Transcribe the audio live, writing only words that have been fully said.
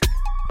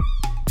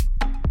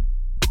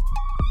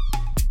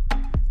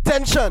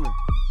attention.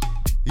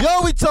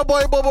 Yo, it's your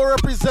boy Bobo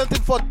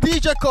representing for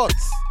DJ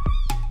Courtz.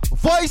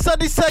 Voice of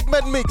the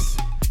segment mix.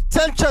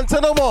 Tension, say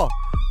no more.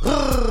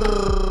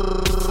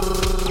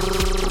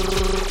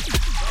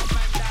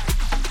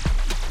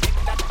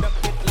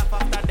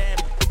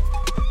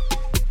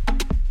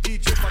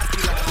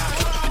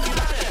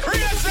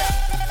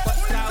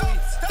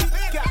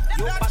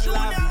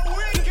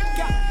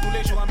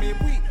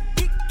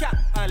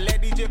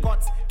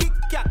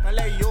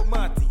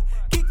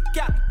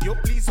 Yo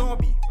please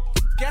zombie.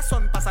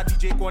 Person passe à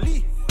DJ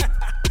Koli.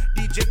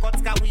 DJ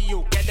Courtz ka oui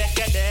yo. Kedek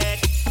kedek.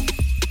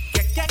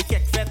 Kek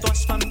kek fait ton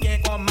femme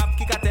qui comme map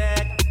qui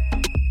katek.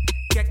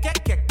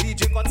 Kek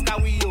DJ Courtz ka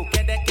oui yo.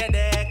 Kedek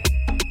kedek.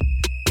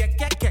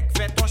 Kek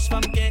fait ton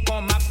femme qui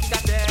comme map qui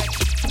katek.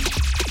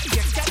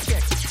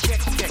 Kek.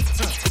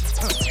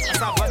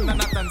 Ça va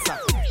nan attend ça.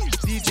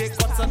 DJ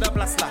Courtz de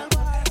place là.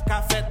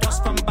 Ka fait ton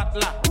femme bat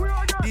là.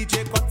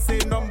 DJ Courtz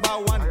c'est number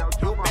one.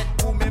 Yo bet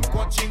pour même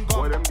coaching go.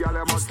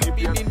 You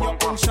sleeping in your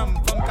own sham.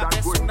 From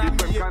Katesuna me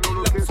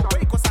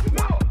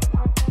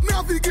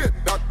navigate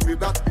that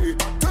way.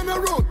 Turn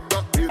around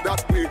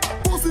that way.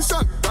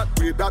 Position that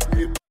way.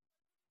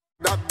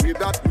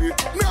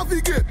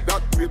 Navigate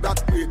that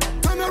way.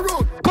 Turn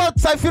around.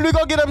 Courtz, I feel we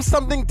gonna give them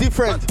something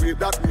different.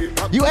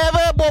 You ever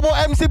heard Bobo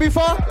MC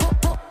before?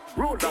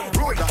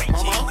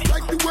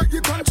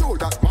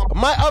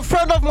 A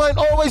friend of mine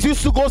always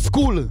used to go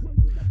school.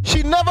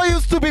 She never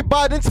used to be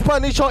bad in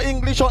Spanish or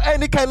English or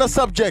any kind of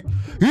subject.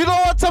 You know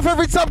what's her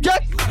favorite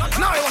subject?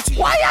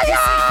 Why are you?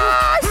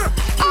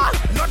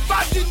 Not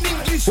bad in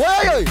English.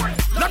 Why?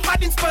 Not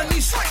bad in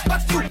Spanish.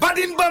 But you bad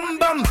in bum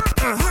bum.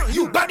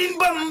 You bad in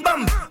bum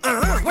bum.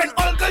 When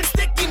all girls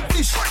take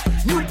English,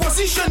 new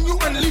position you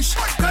unleash.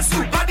 Cause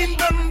you bad in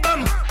bum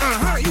bum.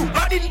 You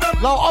bad in bum.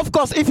 Now, of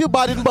course, if you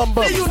bad in bum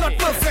bum, you not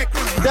perfect.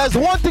 There's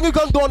one thing you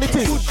can do on it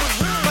is.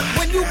 But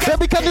when you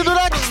baby, can you do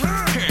that?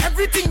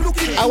 Everything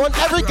looking. I want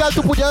every girl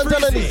to put your hands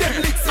on the knee.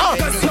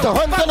 Put your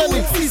hands on the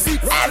knee.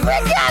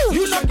 Every girl.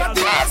 You not bad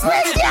in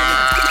every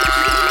girl.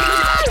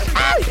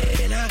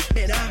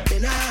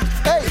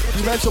 Hey,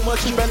 you bend so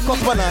much, you bend cock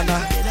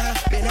banana.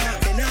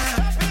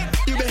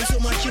 You bend so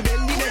much, you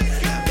bend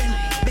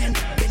bend.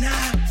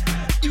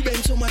 You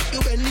bend so much,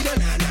 you bend the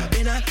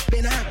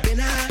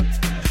banana.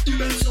 You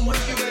bend so much,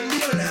 you bend the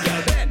banana.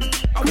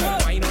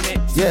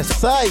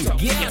 Yes, I.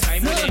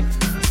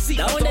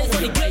 That one is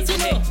the great, you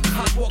know.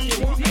 Hard work, you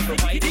want me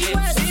provide it.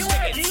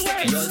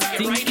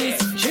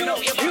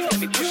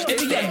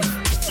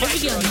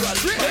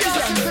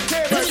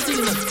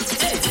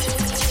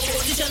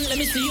 Let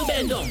me see you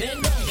bend down.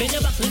 Bend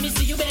your back, let me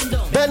see you bend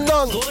down. Bend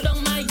down. Go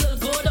down, my girl,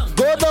 go down.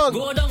 Go down.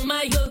 Go down,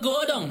 my girl,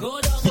 go down. Go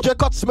down. DJ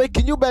Courtz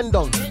making you bend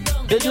down.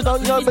 Then you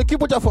down, you make you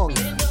put your phone.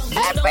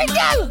 Every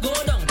girl.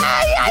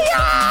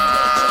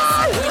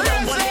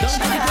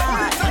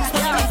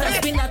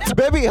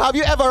 Baby, have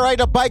you ever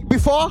ride a bike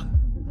before?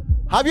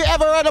 Have you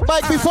ever ride a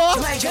bike before?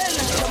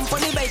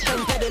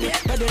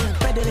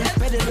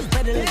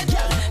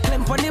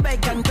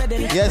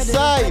 Yes,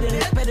 I.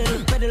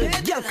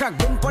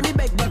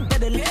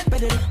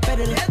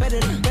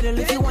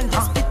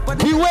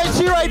 The way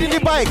she riding the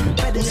bike,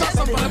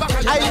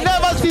 I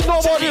never seen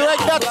nobody ride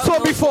that so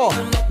before.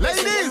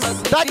 Ladies,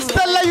 that's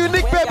Stella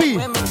unique, baby.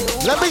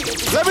 Let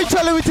me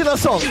tell you it in a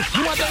song.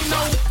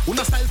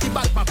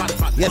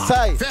 Yes,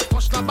 I.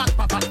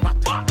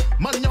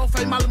 Man yow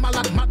fay mal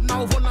malade mad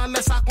now volant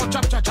laisse à con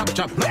chap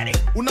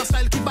una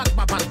style qui bat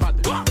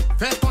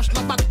fait touche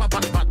la bat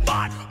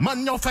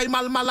man yow fay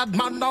mal malade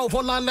mad now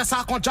volant laisse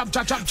à con chap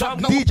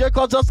DJ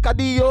Courtz just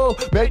cadillo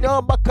bend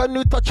your back and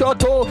you touch your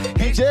toe.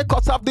 DJ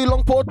Courtz have the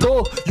long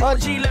photo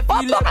and she left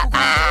from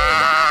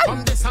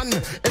the sun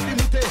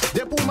élimité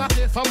des pour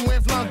mater femme ouais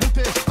vlan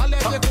douter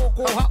enlève les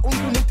coco ha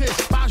un douter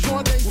pas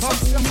joindre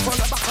femme pour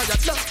la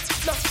bataille.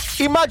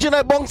 Imagine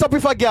I bounce up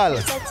with a girl.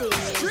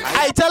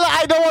 I tell her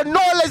I don't want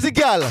no lazy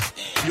girl.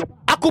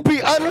 I could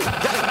be on.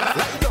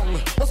 Lie down,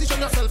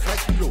 position yourself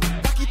like pillow.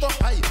 Back it up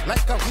high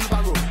like a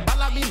wheelbarrow.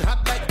 Balamin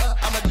hot like a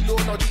armadillo.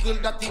 Now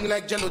jiggle that thing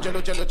like jello.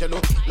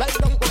 Lie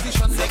down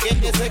position. Back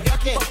it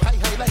up high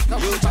like a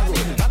wheelbarrow.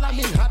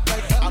 Balamin hot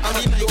like a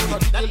armadillo. Now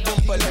jiggle that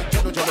thing like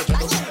jello.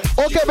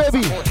 Okay,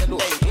 baby.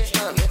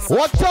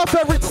 What's your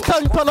favorite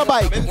stunt on a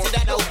bike?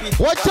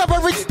 What's your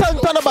favorite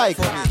stunt on a bike?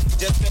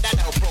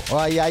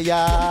 Oh, yeah.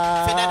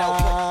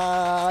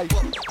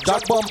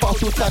 That bumper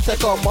should start to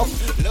come up.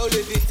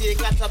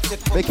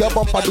 Make your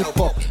bumper do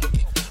pop.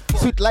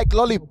 Sweet like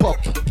lollipop.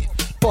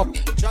 Pop.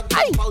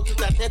 Aye.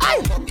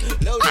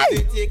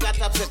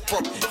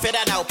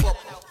 Pop.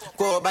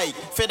 Go bike,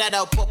 feather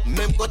down pop,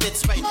 mem got it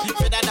spike,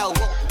 feather down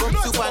walk, come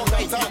to one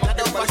right.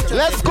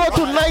 Let's go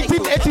to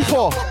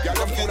 1984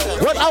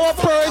 when our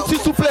parents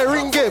used to play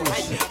ring games.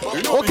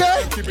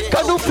 Okay?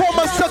 Can you form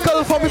a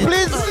circle for me,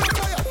 please?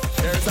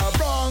 There's a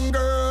brown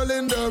girl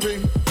in the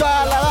ring.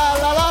 La la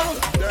la la.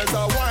 There's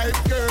a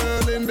white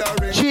girl in the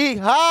ring. She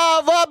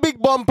have a big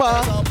bumper.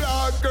 There's a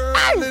black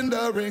girl in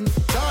the ring.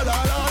 La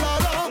la la la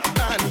la.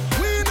 And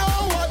we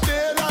know what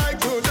they like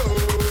to do.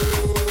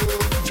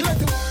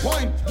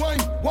 Wine.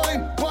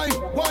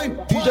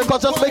 DJ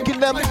Courtz just making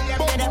them.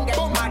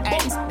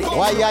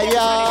 Why,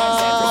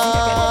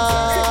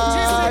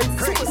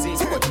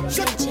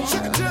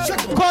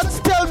 Courtz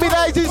tell me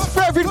that it's his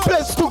favorite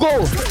place to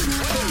go.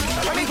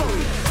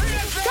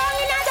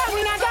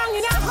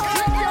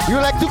 You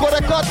like to go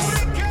to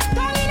Courtz?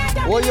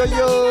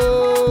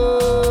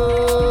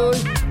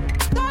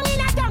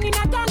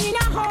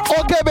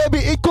 Okay, baby,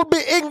 it could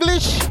be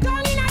English,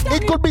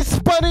 it could be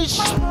Spanish,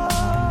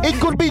 it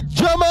could be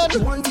German,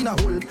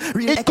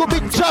 it could be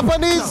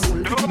Japanese,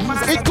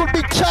 it could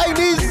be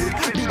Chinese,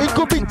 it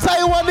could be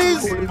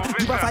Taiwanese.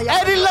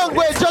 Any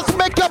language, just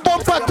make your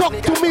bumper talk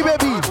to me,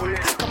 baby.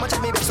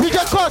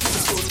 DJ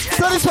Courtz,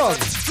 tell this one.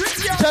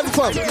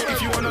 Jennifer.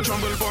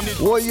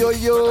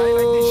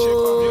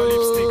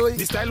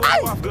 The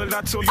style of girl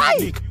that's so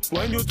unique.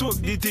 When you talk,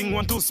 the thing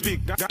want to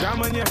speak.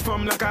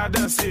 From like I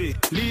say.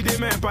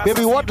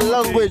 Baby, what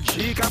language?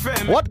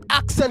 What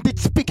accent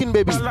it's speaking,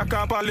 baby?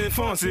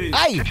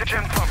 Aye.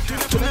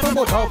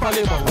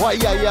 Why,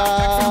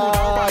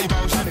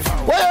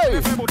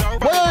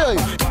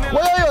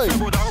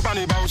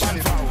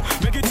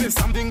 Make it say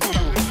something to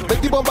you.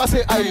 Make the bumper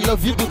say I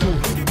love you too.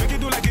 Make it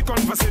do like it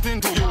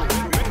conversating to you.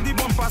 Make the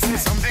bumper say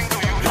something to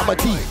you. I'm a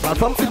T. I'm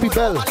from Flippy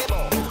Bell.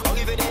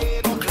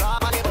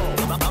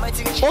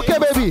 Okay,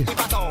 baby.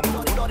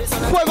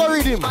 Fuego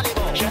rhythm.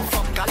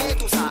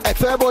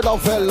 Extremo down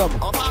film.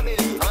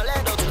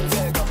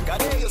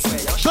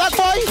 Black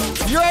boy,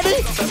 you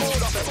ready?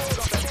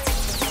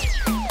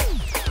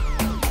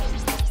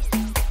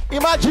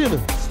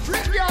 Imagine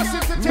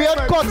me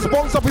and Courtz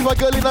bounce up with a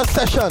girl in a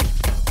session.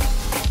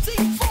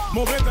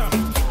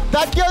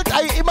 That girl,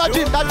 I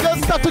imagine that girl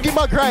start to give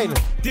me a grind.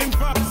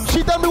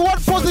 She tell me what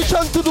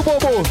position to do,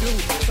 Bobo.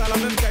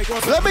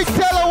 Let me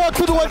tell her what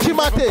to do when she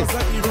mate.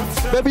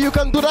 Baby, you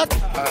can do that? 1,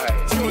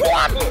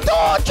 2,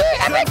 3,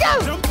 every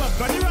girl.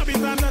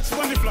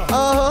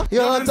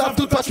 Your hands have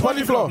to touch on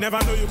the floor.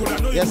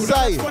 Yes,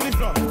 I.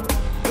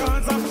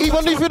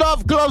 Even if you don't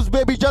have gloves,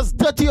 baby, just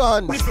dirty your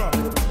hands.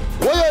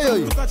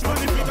 Oi.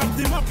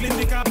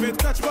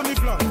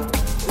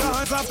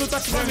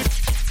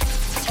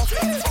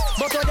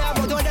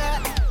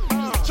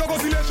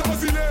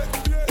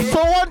 So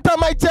one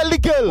time I tell the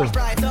girl,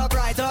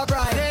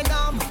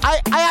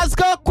 I ask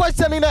her a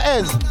question in the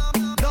end.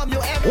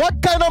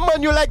 What kind of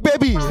man you like,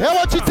 baby? Hey,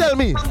 what you tell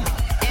me?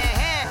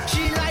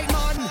 She like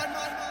man.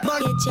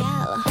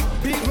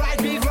 Big right,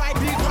 this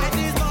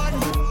man.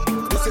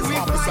 This is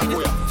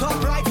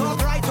top right.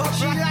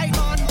 She like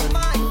man.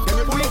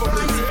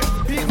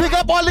 Big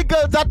up all the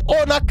girls that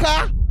own a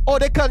car or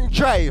they can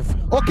drive.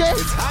 Okay?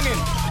 It's hanging.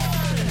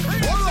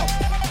 Hold up.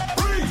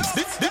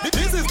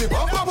 This is the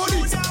bumper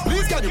police.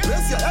 Please can you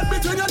place your head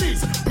between your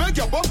knees? Make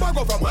your bumper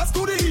go from west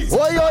to the east.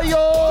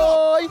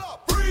 Oi.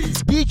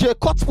 DJ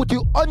Courtz put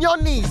you on your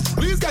knees.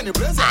 Please can you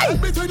place your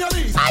head between your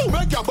knees?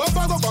 Make your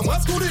bumper go from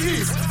west to the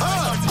east.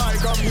 I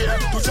come here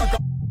to check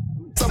out.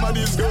 Some of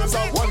these girls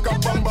have 1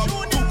 cup bum bum, 2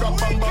 cup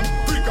bum bum,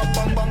 3 cup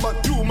bum bum.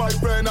 But you, my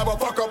friend, have a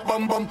fuck up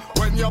bum bum.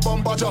 When your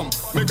bumper jump,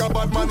 make a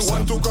bad man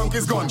want to conk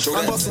his gun.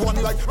 And bust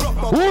one like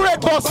who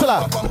Red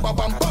Bustler?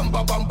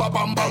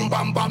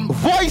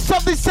 Voice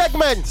of the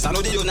segment.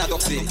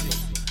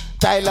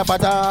 Tyler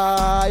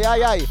Bata.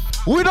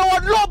 We don't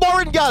want no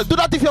boring girl. Do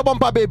that if your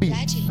bumper, baby.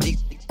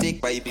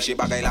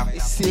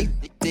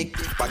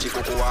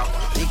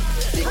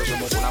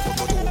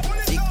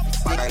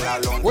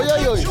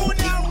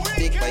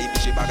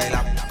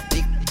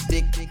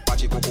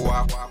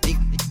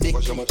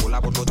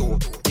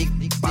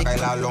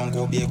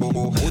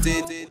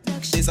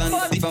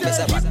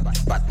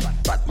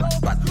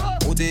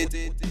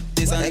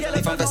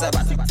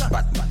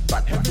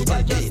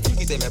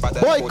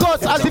 Boy,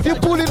 Courtz, as if you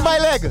pull in my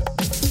leg.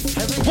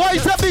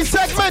 Voice of the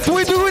segment,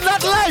 we doing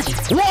that live.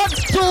 1,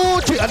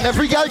 2, 3, and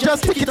every girl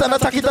just tick it and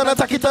attack it and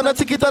attack it and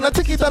attack it and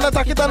attack it and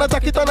attack it and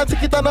attack it and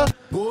attack it and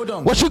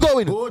where she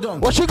going?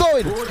 Where she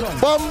going?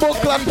 Bumbo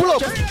clan, pull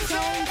up.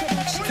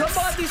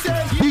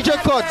 DJ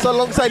Courtz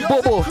alongside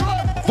Bobo.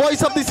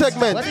 Voice of the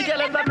segment.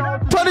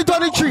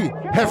 2023.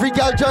 Every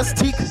girl just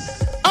tick.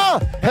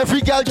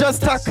 Every girl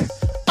just tack.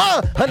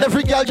 And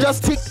every girl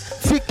just tick.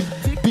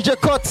 DJ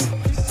Courtz.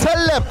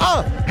 Tell them,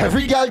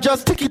 every girl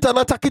just tick it and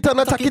attack it and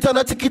attack it and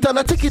attack it and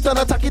attack it and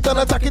attack it and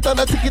attack it and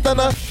attack it and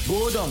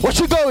where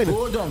she going?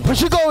 Where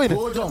she going?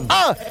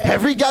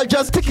 Every girl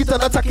just tick it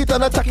and attack it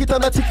and attack it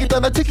and attack it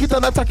and attack it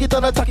and attack it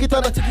and attack it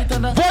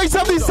and voice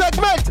of the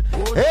segment.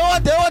 Hey,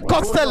 what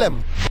Courtz tell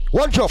them?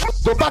 One drop,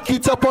 go back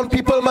it up on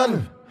people,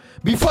 man.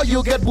 Before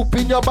you get whoop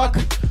in your back.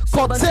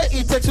 Courtz say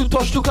it takes 2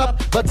 touch to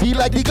clap, but he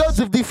like the girls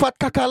with the fat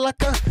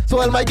kakalaka. So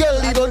well, my girl,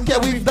 he don't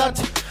care with that.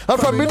 And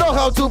from me know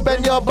how to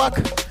bend your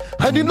back.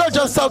 And you know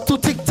just how to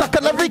tick-tack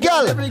back and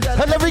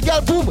every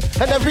girl boom,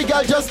 and every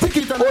girl just stick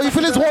it. Oh, you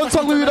feel this one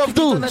song we would have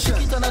do.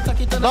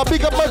 Now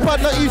big up my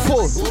partner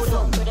E4.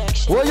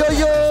 Oh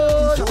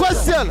yo,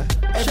 question.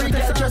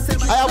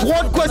 I have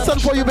one question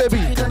for you, baby.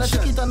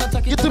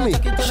 Give to me.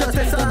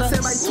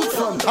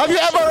 Have you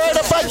ever ride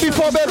a bike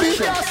before, baby?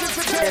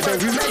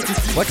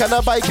 What kind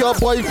of bike your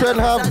boyfriend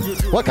have?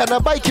 What kind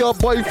of bike your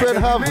boyfriend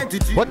have?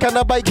 What kind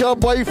of bike your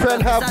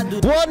boyfriend have?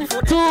 1,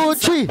 2,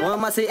 3.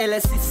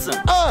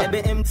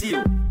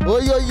 Oh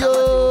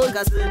yo.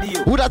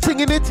 Who that thing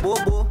in it?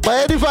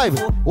 By 85.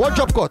 One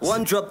drop cut.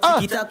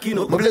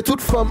 Mobile tout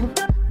from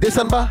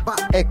December.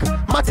 Ek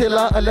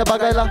Matela ale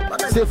bagayla.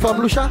 C'est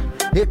from Lucia.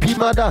 Et puis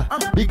Mada.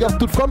 Big up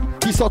tout from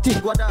qui sorti.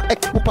 Ek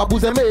ou pas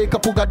vous aimer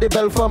quand vous gardez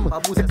belle femme.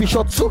 Et puis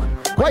short so.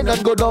 Wine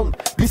and go down.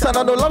 This is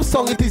not no love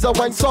song, it is a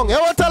wine song. Hey,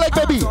 what I like,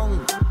 baby?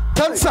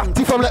 Dansa,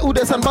 ti from like ou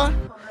December.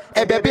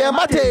 Eh bébé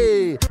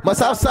maté, ma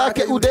savent ça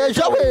que ou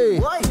déjà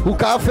ouais. Ou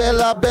qu'a fait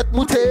la bête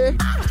moutée.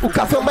 Ou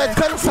qu'a fait mettre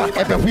comme ça.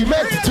 Eh ben we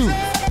meant to.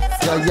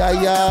 Yeah.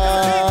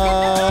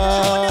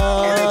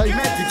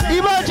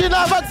 Imagine I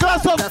have a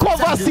glass of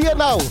cover here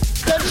now.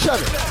 Tension.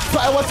 So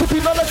I was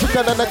sipping on a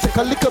chicken and I took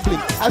a liquor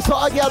blink. I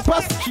saw a girl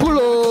pass. Pull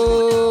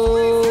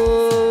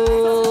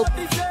up.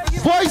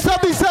 Voice of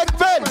the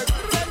segment.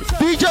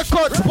 DJ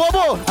Courtz,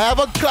 Bobo, I have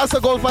a glass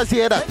of golf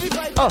here.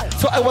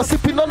 So I was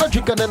sipping on a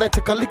drink and then I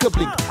took a liquor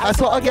blink. I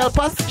saw a girl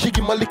pass, she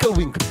give me a little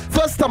wink.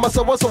 First time I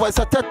saw her, so I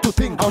started to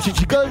think how she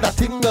jiggle that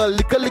thing, a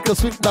little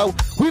sweet now.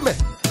 Women,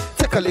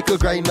 take a little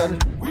grind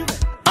and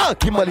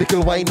give me a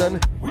little wine and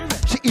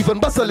she even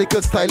bust a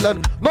little style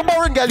and no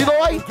boring girl, you know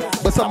why?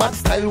 But some mad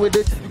style with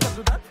it.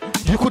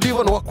 You could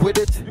even walk with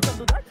it.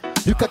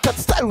 You can cut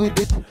style with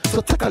it.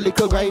 So take a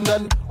little grind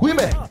and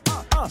women.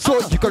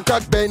 So you can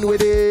crack bend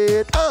with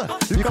it.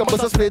 You can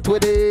bust a split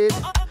with it.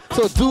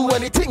 So do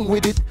anything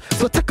with it.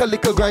 So take a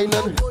little grind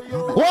and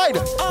wine.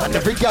 And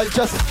every girl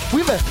just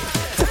women.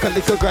 Take a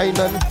little grind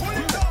and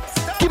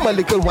give me a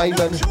little wine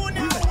and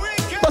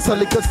bust a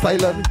little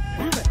style and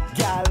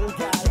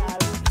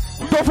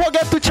don't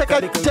forget to check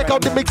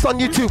out the mix on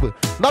YouTube.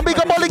 Now big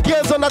up all the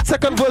girls on that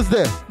second verse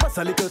there.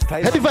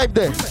 Heady vibe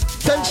there.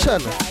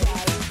 Tension.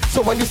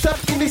 So when you step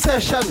in the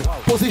session,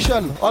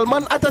 position, all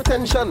man at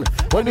attention.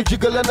 When you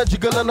jiggle and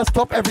a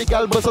stop, every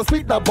girl bust a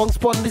split that bounce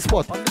on the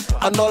spot.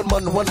 And all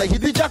man wanna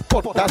hit the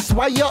jackpot. That's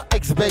why you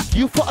expect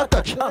you for a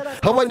touch.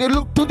 And when you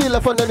look to the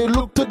left and then you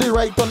look to the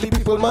right, only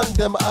people man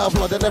them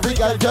applaud. And every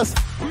girl just,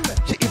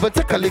 she even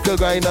take a little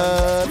grind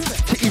and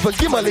she even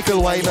give a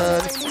little wine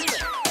and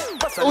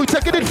we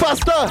taking it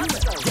faster.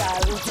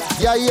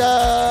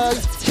 Yeah.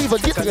 She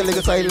even give me a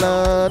little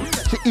silent.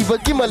 She even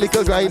give me a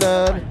little grind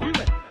and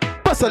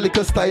a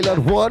little style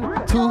and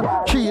 1, 2,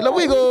 3, let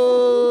we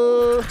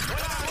go.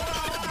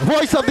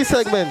 Voice of the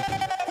segment,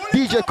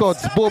 DJ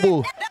Courtz,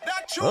 Bobo,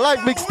 live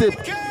mixtape.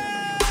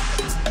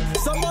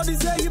 Somebody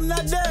say him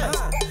not there.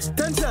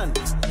 Tension.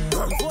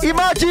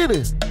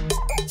 Imagine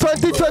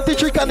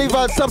 2023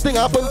 carnival, something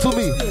happened to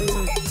me.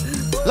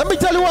 Let me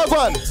tell you what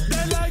one.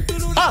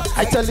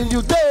 I telling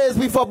you days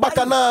before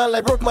Bacchanal,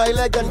 I broke my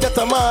leg and get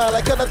a man.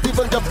 I cannot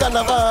even jump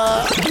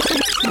carnival.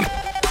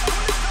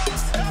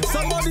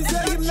 Somebody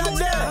say him not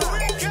there.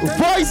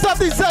 Voice of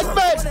the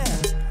segment.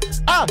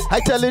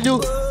 I telling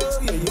you,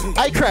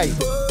 I cry.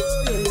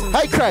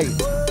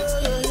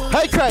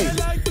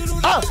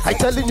 I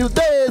telling you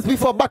days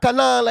before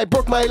Bacchanal, I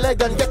broke my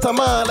leg and get a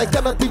man. I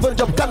cannot even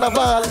jump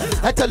carnival.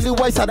 I tell you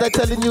why sad. I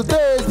telling you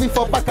days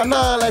before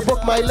Bacchanal, I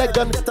broke my leg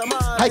and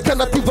I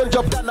cannot even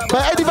jump.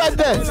 But Eddie vibe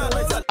there.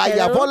 I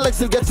have one leg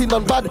still getting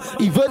on bad.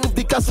 Even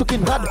the cast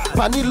looking hard.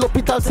 Pani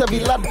l'hôpital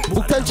Sevillan.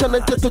 Book tension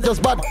and to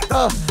just bad.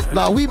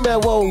 Now we may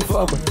wow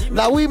from.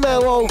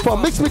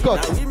 Mix me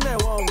cut.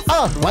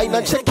 Why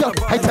not check out?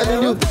 I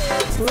telling you.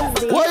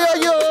 Why are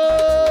you?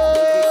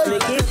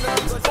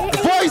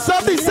 Voice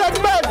of the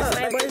segment.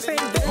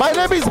 My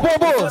name is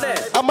Bobo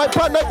and my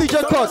partner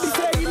DJ Courtz.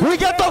 We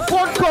get a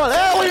phone call.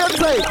 Hey, what you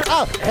say?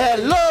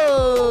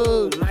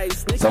 Hello.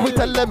 So we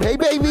tell them, hey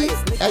baby,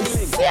 I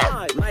see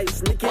ya.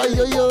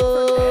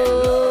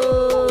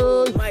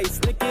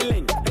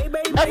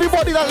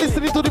 Everybody that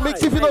listening to the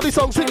mix, if you know the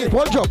song, sing it.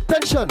 One job,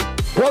 tension.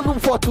 One room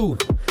for two.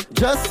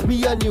 Just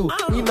me and you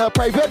in a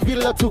private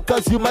villa too,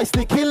 cause you my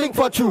sneaky link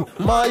for true.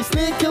 My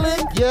sneaky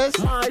link, yes.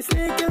 My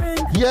sneaky link.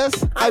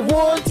 Yes, I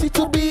want it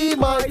to be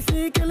my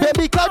sneaky link.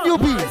 Baby, can you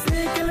be?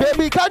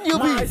 Baby, can you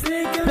be?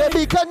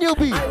 Baby, can you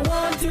be? I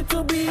want you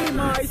to be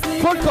my sneaky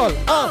link. Phone call.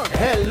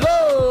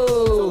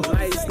 Hello.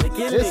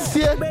 It's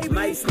here.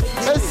 It's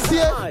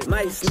here.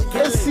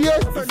 It's here.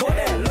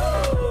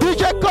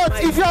 DJ Courtz,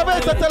 if you have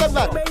it, tell them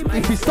that.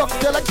 If he's talk,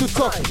 they like to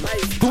talk.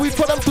 Do it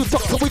for them to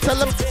talk, so we tell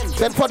them.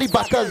 Then for the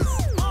backers.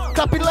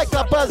 Clapping like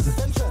clappers,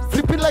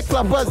 flipping like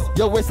clappers.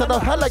 Your waist and a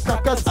hand like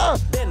crackers.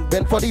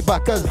 Bend for the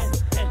backers.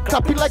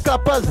 Clapping like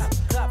clappers,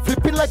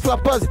 flipping like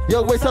clappers.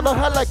 Your waist and a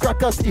hand like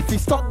crackers. If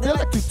he's talk, they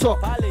like to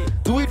talk.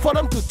 Do it for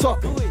them to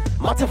talk.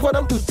 Matter for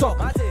them to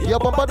talk. Your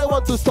bumper they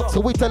want to stop, so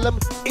we tell them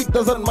it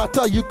doesn't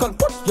matter. You can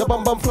put your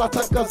bum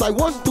flatter, cause I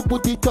want to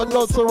put it on.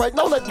 So right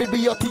now let me be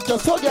your teacher.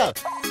 So yeah.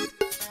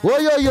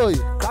 Oi.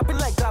 Clapping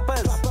like clappers.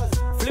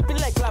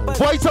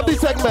 Voice of the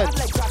segment.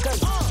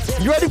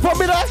 You ready for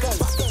me there?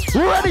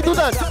 Who ready to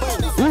dance?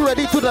 Who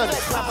ready to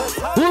dance?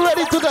 Who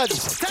ready to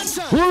dance?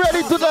 Who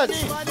ready to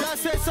dance?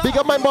 Big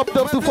up my mob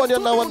up to funny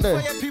now and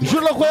then. Je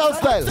le royal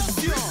style.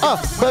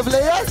 Me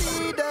v'leye?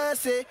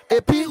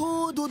 Et puis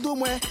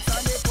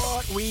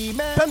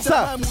comme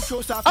ça.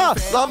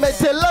 La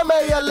mettez la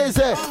meilleure les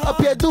airs. Un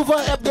pied devant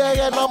et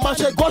derrière. Non,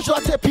 marchez gauche,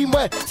 droite et puis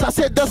moi. Ça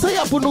c'est danser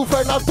pour nous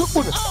faire dans tout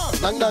le monde.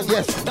 Dang dang,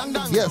 yes.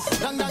 Yes.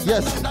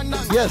 Yes.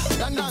 Yes.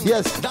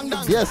 Yes.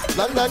 Yes.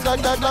 Dang dang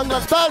dang dang dang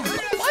dang dang.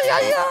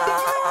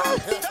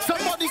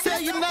 Somebody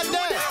say you're not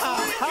there.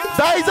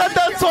 That is a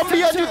dance from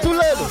me and you to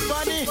learn.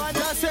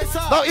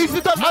 Now if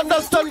you don't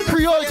understand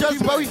Creole,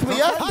 just bear with me,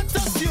 yeah?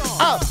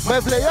 Me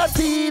v'leye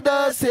ti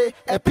danser.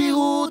 Et puis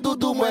ou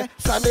doudou moi.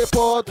 Ça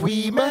n'importe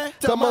oui mais.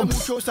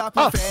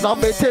 Non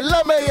mettez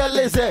la meilleure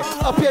les airs.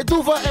 Un pied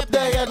devant et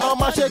derrière. Non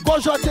marchez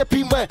gauche, droite et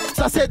puis moi.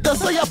 Ça c'est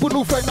danser pour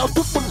nous faire dans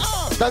tout le monde.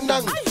 Dang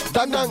dang.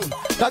 Dang dang.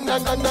 Dang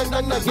dang dang dang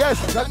dang dang. Yes.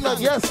 Dang dang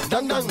yes.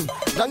 Dang dang.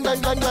 Dang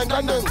dang dang dang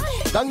dang dang.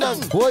 Dang dang.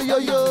 Oh yo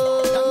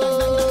yo.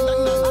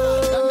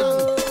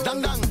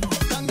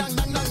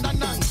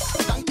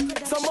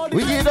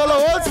 We need all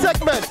our own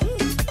segment.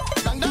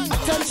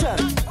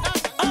 Attention.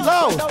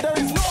 Now,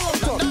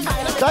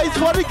 that is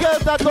for the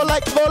girls that don't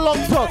like no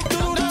long talk.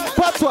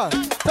 Pas toi,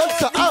 comme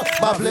ça,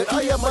 Mable,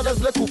 aïe, manas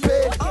le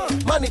coupé.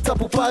 Manita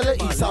pour parler,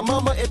 sa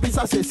maman et puis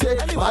ça cessé.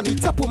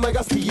 Manita pour me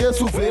gaspiller,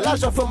 s'ouvrir,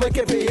 l'argent faut me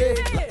payer.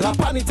 La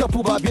panita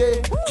pour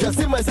babier, je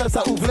sais moi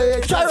ça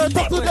ouvre. Try to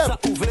talk to them,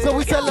 so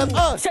we tell them,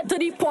 Set to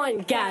the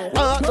point, gal.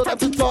 No time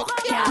to talk.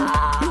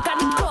 Look at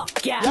the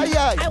clock, gal.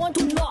 Yeah. I want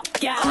to knock,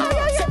 gal.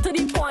 Set to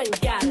the point,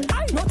 gal.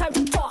 No time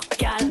to talk,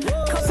 gal.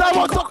 So I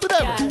want to talk to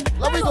them.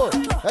 Let me go.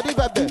 Ready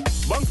back there.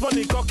 Bounce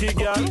money cocky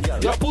girl,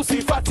 your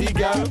pussy fatty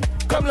girl.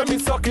 Come let me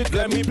suck it,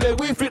 let me play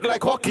with it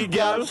like hockey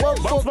girl.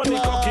 Bounce money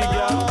cocky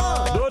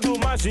girl, don't do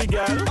magic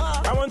girl.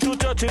 I want to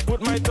touch it,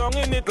 put my tongue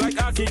in it like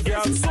hockey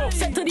girl. So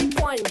set to the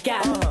point,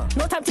 gal.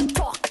 No time to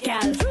talk,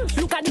 gal.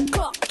 Look at the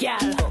clock, gal.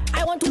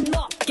 I want to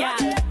knock, gal.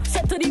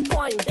 Set to the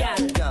point, gal.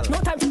 No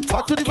time to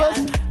talk, gal.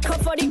 Come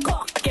for the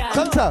cock, gal.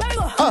 Comme ça,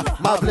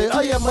 Mable,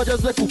 aïe, moi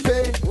je l'ai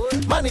coupé.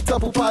 Manita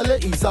pour parler,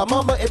 sa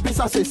maman et puis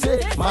ça cessé.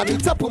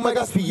 Manita pour me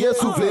gaspiller,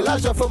 s'ouvrir,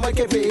 l'argent faut me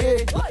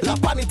payer. La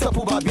panita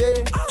pour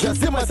babier, je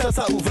sais moi ça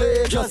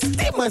ouvre. Just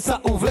dis moi ça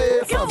ouvre.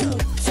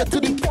 C'est tout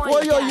the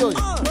point, yo.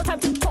 No time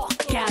to talk,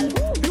 gal.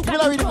 Look at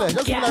the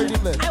clock, gal.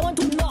 I want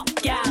to knock,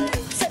 gal.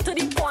 Set to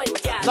the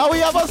point, gal. Now we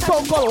have a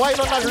song called Why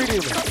Not That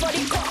Rhythm. Come for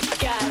the cock,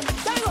 gal.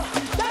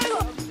 There you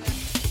go.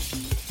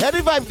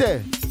 Any vibe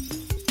there?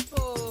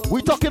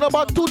 We talking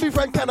about two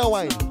different kind of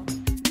wine.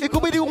 It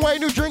could be the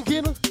wine you're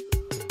drinking,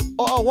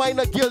 or a wine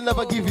a girl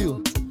never give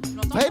you.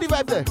 Any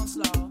vibe there?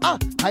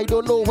 I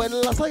don't know when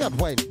last I had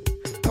wine.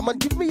 Come and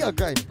give me a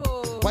grind.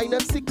 Wine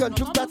and stick and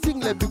juke that thing,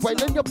 let me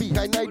wine on your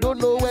behind. I don't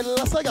know when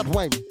last I got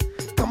wine.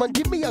 Come and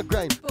give me a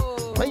grind.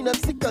 Wine and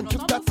stick and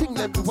juke that thing,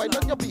 let me wine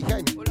on your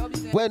behind.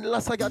 When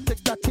last I got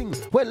take that thing,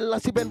 when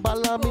last you been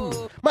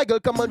balamin. My girl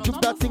come and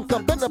juke that thing,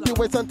 come bend up your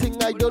waist and thing.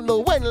 I don't know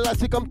when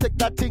last you come take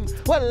that thing,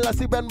 when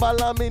last you been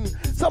balamin.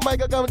 So my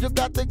girl come and juke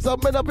that thing, so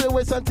bend up your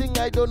waist and thing.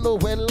 I don't know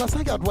when last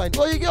I got wine.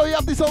 Oh you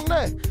have the song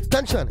there.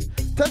 Tension.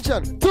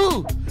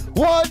 2,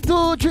 1,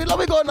 2, 3. Let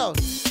me go now.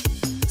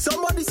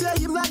 Somebody say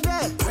him like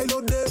that. I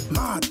know they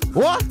mad.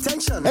 What?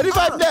 Tension. Any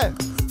vibe there?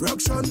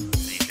 Ruction.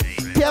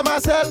 Pierre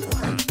Marcel.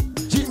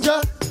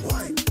 Ginger.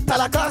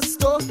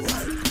 Talacasto.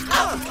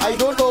 I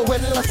don't know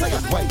when last I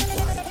got wine.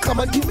 Come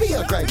and give me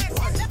a grind.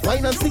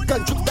 Wine and stick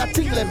and juke that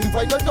thing. Let me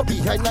wine on your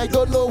behind. I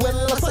don't know when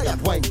last I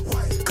got wine.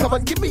 Come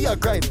and give me a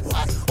grind.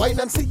 Wine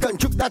and stick and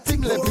juke that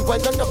thing. Let me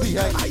wine on your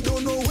behind. I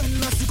don't know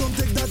when last you come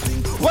take that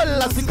thing. When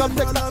last you come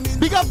take that.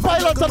 Big up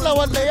pilot on that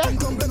one there.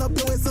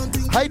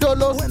 I don't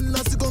know. When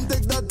last you come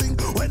take that thing.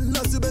 When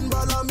last you been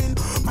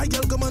balamin. My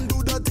girl come and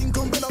do that thing.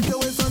 Come bend up your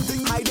waist and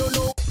thing. I don't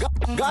know.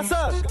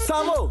 Gasa,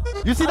 Samo.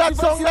 You see that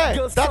song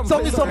there? That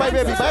song is for my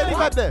baby.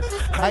 Right there.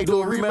 I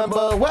don't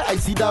remember where I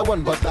see that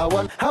one, but that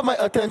one have my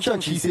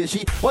attention. She say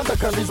she wants a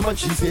charisma.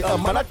 She say a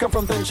man I come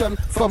from tension.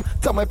 From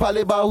Tamai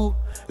Palebahu.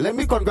 Let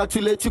me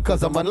congratulate you,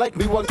 cause a man like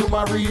me want to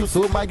marry you.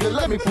 So my girl,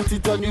 let me put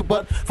it on you,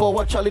 but for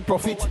what shall it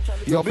profit?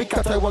 Your big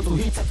cat I want to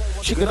hit.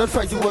 She cannot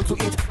fight you want to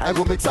eat. I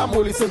go make some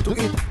listen to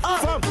it.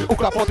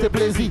 Ukla porte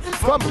plaisir.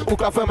 From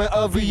Ukla fait mes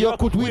avis,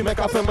 écoute oui, mais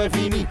qu'a fait mes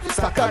vini.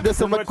 Saka de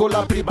ce mec qu'on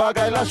l'a pris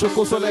bagay la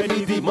choco sur les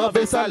midi.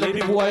 Mauvais ça,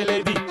 lady boy,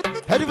 lady.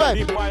 Heady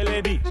vibe.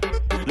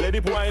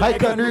 I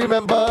can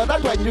remember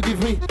that wine you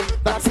give me.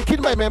 That's sick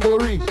in my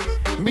memory.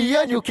 Me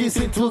and you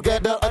kissing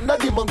together under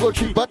the mango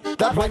tree. But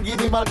that one give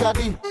me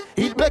Malgadi.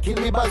 It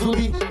making me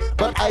bazudi.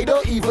 But I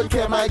don't even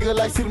care, my girl.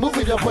 I still move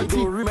with your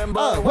pointy.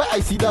 Remember where I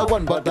see that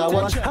one, but that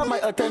one have my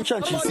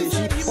attention. She say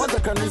she wants a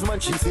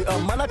charisma. She say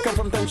man I come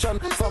from tension.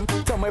 From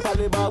Tamai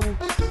Palebahu.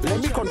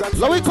 Let me congratulate.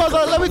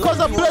 Let me cause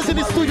a place in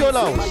the studio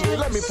now.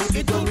 Let me put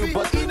it on you,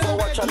 but for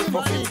what shall it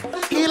profit?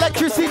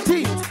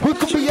 Electricity. We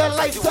could be a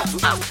lighter.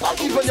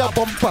 Even your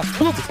bumper.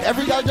 Boom.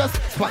 Every guy just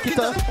smack it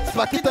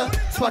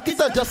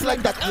up, just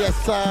like that. Yes,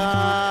 sir.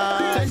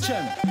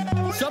 Tension.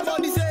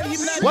 Somebody say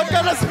What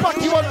kind of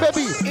spark you want,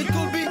 baby? It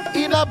could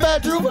be in a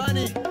bedroom,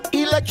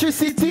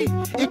 electricity.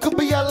 It could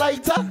be a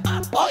lighter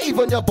or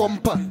even your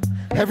bumper.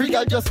 Every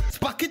girl just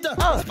spark it up,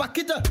 spark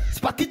it up,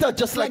 spark it up,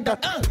 just like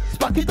that.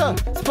 Spark it up,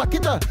 spark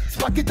it up,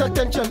 spark it up,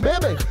 tension,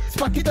 baby.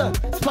 Spark it up,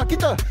 spark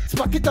it up,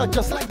 spark it up,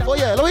 just like that. Oh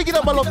yeah, let me give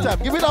them a long time.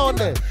 Give it on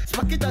there.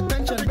 Spark it up,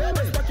 tension, baby.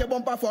 Spark your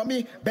bumper for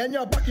me. Bend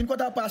your back in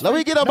quarter past. Let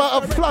me give them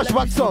a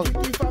flashback song.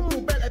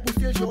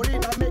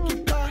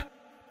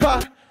 Pa,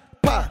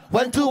 pa,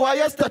 when two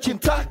wires touching,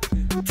 ta,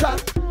 ta,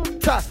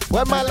 ta.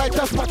 When my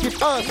lighter spark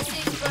it on.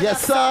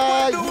 Yes,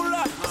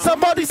 I.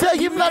 Somebody say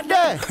him not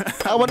there.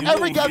 I want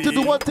every girl to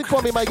do one thing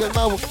for me, my girl.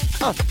 Now,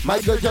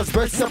 my girl just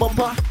burst your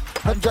bumper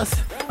and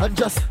just.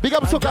 Big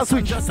up Soca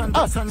switch.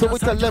 So we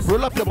tell them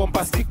roll up your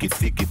bumper, stick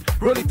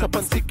it, roll it up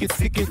and stick it.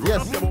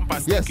 Yes,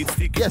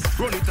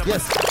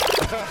 yes.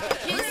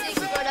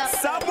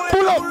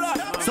 Pull up.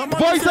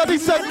 Voice of the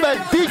segment.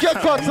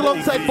 DJ Courtz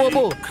alongside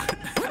Bobo.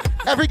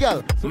 Every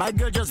girl, my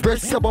girl just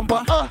brace your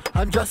bumper,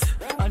 and just.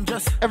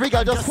 Every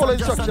girl just follow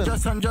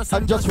instructions,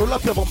 and just roll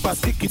up your bumper,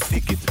 stick it,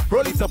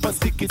 roll it up and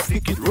stick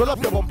it, roll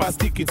up your bumper,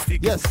 stick it,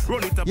 yes,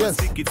 roll it up and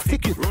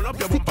stick it, roll up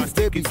your bumper,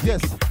 baby,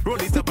 yes, roll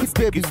it up,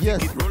 baby,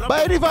 yes.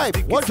 By any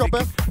vibe, one drop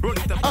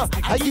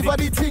I give her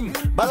the thing,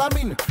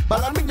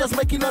 Balamin just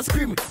making her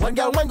scream. One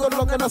girl went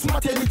long and a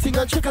smart anything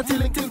and check a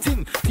ting.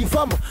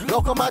 Tifam,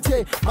 loko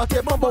mate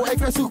bombo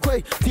ekre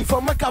sukwe.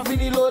 Tifam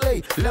makavini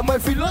lole, lemon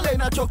feel lole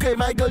na choke.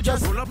 My girl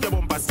just roll up your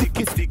bumper, stick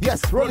it,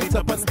 yes, roll it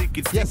up and stick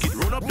it, yes,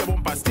 roll up your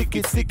bumper, stick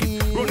it,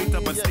 roll it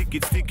up and stick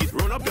it,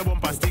 roll up your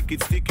bumper, stick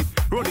it,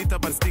 roll it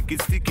up and stick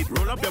it,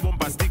 roll up your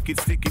bumper, stick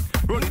it,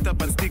 roll it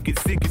up and stick it.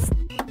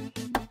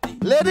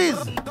 Ladies,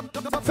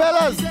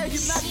 fellas,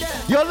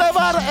 you'll never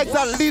have an ex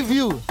that leave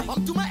you.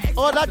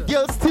 Or that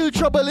girl still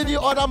troubling you,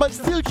 or that man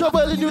still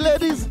troubling you,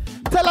 ladies.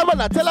 Tell them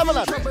that.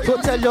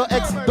 Don't tell your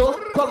ex,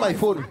 don't call my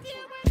phone.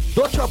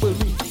 Don't trouble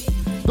me.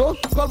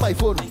 Don't call my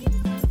phone.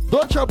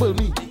 Don't trouble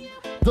me.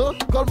 Don't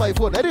call my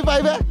phone. Any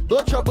vibe,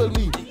 don't trouble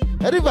me.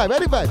 Any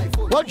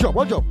vibe. One job.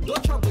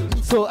 Don't trouble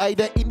me. So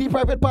either in the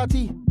private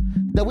party,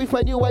 then we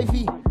find your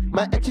wifey.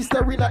 My ex is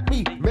staring at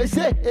me. May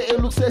say,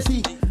 it looks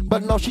sexy.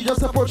 But now she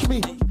just approached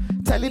me,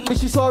 telling me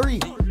she's sorry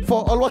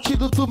for all what she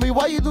do to me.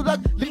 Why you do that?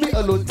 Leave me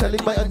alone,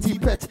 telling my auntie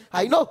pet.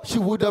 I know she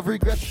would have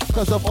regret,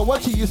 because of all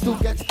what she used to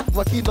get.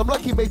 But I'm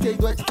lucky, may take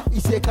wet.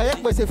 He say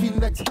kayak, may say feel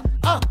next.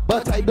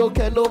 But I don't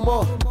care no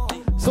more.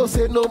 So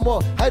say no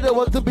more. I don't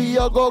want to be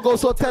your go-go,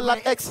 so tell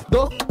like ex,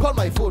 don't call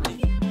my phone.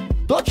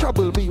 Don't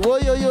trouble me.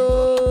 Woy, yo,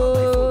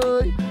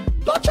 yo.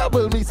 Don't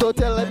trouble me, so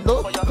tell them,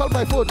 don't call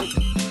my phone.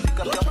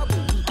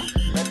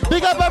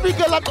 Big up every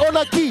girl that own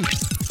a key.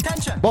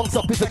 Bounce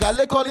up with the girl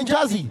they calling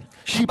Jazzy.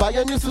 She buy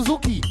a new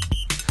Suzuki.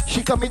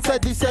 She come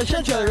inside this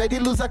session, she already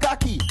lose her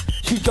khaki.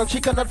 She drunk,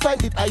 she cannot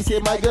find it. I say,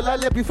 my girl, I'll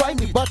let me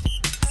find it. But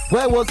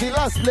where was the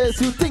last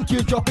place you think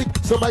you drop it?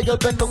 So my girl,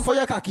 bend down for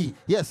your khaki.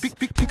 Yes,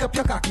 pick up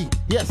your khaki.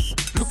 Yes,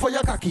 look for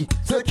your khaki.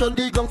 Search on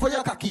the ground for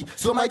your khaki.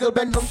 So my girl,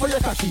 bend down for your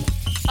khaki.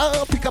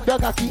 Pick up your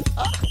khaki.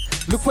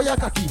 Look for your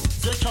khaki.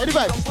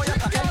 Anyway,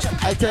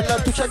 I tell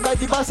her to check by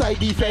the bus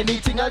ID. If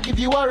anything, I'll give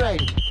you a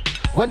ride.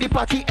 When the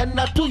party end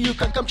at 2, you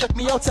can come check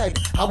me outside.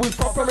 I will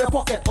fall from your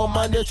pocket or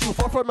manage to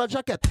fall from my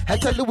jacket. I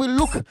tell you we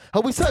look,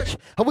 how we search,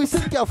 how we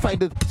still can't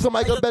find it. So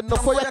my girl bend down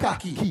for your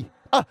khaki.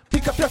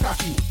 Pick up your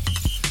khaki.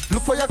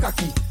 Look for your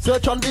khaki.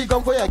 Search on the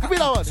ground for your. Give me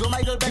that one. So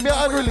my girl give me an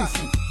unreleased.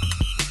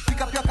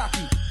 Pick up your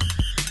khaki.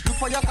 Look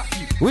for your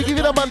khaki. We give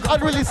it a man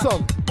unreleased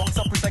song. Bounce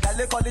up with the girl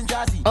they calling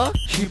Jazzy.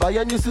 She buy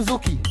a new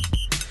Suzuki.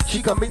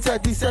 She come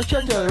inside this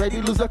session, she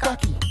already lose her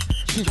khaki.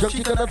 She drunk,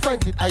 she cannot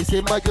find it. I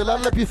say my girl, I'll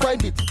let you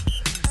find it.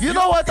 You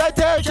know what I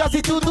tell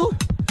Jazzy to do?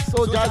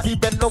 So Jazzy,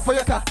 bend down for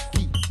your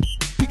khaki.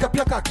 Pick up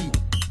your khaki.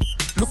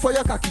 Look for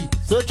your khaki.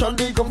 Search on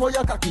the ground for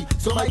your khaki.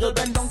 So my girl,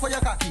 bend down for your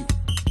khaki.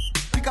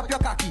 Pick up your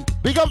khaki.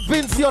 Big up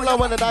Vince, you're not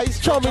one of that. He's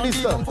chow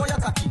minister.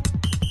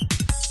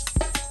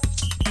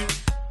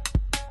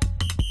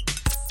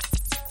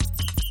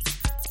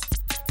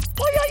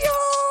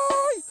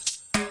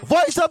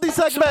 Voice of the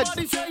segment.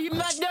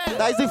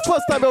 That is the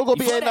first time we're going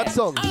to be hearing that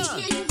song.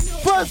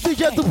 First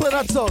DJ to play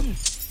that song.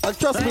 And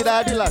trust me,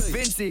 that I did last.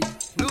 Vinci,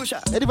 Lucian,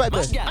 anybody,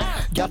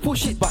 yeah,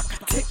 push it back,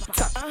 tick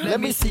tock. Let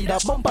me see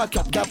that bumper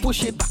clap, yeah,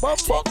 push it back,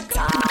 tick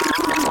tock.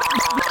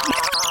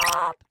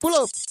 Pull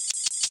up.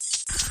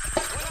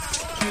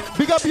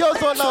 Big up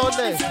yours one now on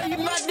there.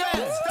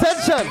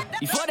 Tension.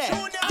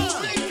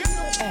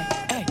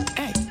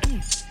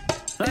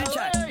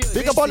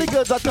 Big up all the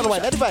girls that can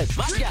wine. Anybody?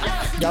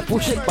 Yeah,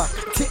 push it back,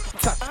 tick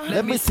tock.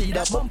 Let me see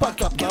that bumper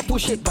clap, yeah,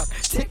 push it back,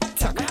 tick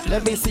tock.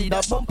 Let me see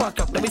that bumper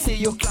clap. Let me see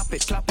you clap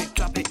it,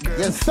 girl.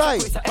 Yes, time.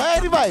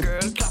 Any vibe?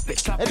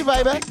 Any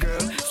vibe, eh?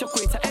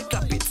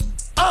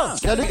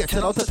 Girl, you get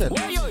 10 out of 10.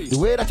 The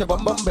way that you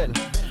bum bend,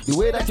 the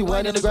way that you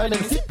whine in the ground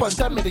and sit on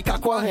time with the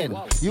cock one hand.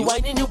 You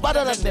whining, you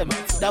better than them.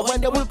 That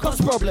when they will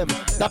cause problem.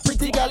 That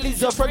pretty girl is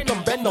your friend,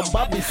 don't bend, don't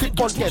babby, sit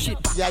on Ken.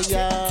 Yeah.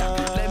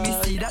 Let me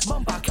see that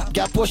bumper clap.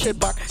 girl, push it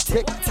back,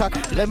 tick tock.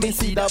 Let me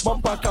see that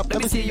bumper clap.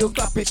 Let me see you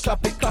clap it,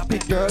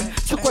 girl.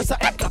 Sukwesa,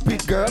 clap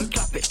it, girl.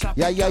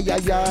 Yeah.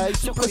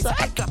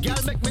 Sukwesa, Girl,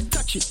 make me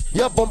touch it.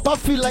 your bumper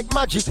feel like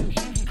magic.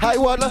 I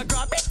wanna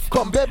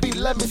come, baby,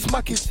 let me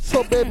smack it.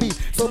 So baby,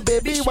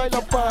 wind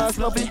up fast.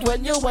 Love it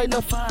when you wind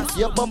up fast.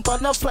 Your bumper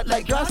not flat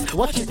like grass.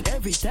 Watch it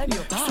Every time you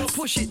pass, so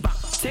push it back.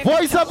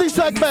 Voice of the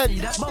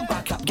segment. That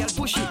bumper clap, girl,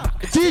 push it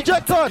back.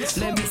 DJ Courtz,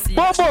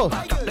 Bobo,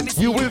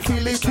 you will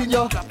feel it in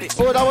your.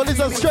 Oh, that one is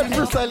a straight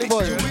freestyle,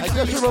 boy. I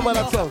just remember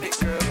that song.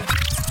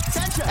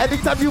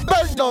 Anytime you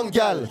bend down,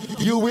 girl,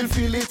 you will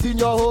feel it in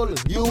your hole.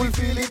 You will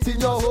feel it in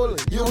your hole.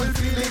 You will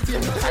feel it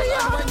in your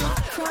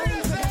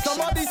hole.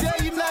 Somebody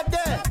say him like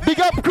that. Big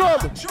up,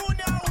 Crumb.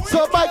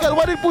 So, my girl,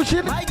 what you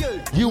pushing?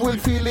 You will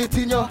feel it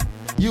in your.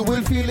 You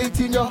will feel it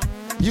in your.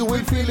 You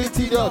will feel it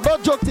in your.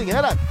 Not joking,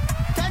 hear that?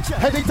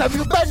 Anytime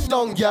you bend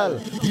down, girl,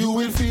 you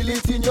will feel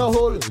it in your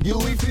hole. You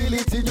will feel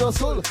it in your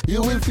soul.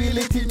 You will feel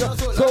it in your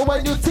soul. So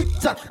when you tick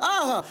tock,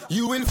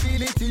 You will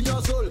feel it in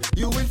your soul.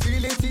 You will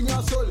feel it in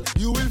your soul.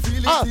 You will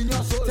feel it in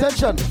your soul.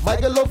 tension, my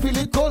girl don't feel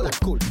it cold.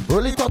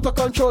 Roll it out of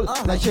control,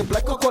 like shape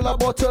like a cola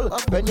bottle.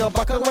 Bend your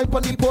back and wipe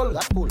on the pole.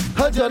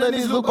 Hold your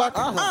knees, look back.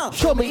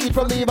 Show me it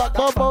from the back.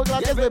 Bump out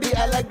like yes, baby,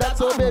 I like that.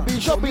 So baby,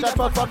 show me that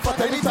fat.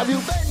 Anytime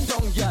you bend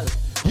down, girl,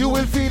 you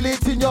will feel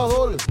it in your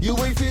hole. You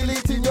will feel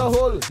it in your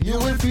hole. You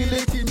will feel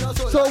it in your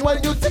soul. So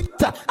when you tick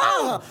tock,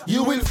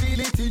 you will feel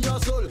it in your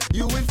soul.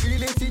 You will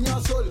feel it in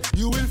your soul.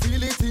 You will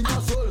feel it in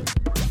your soul.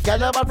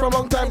 girl, I'm back from a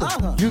long time.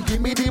 You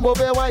give me the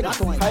mobile wine.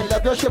 I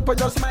love your shape and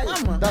your smile.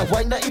 That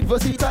wine that it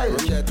versatile.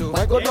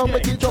 I go down,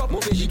 make it drop.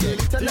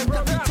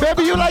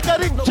 Baby, you like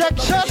an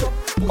injection?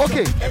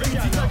 Okay.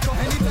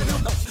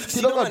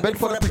 See, look on, bend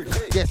for the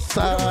prick. Yes,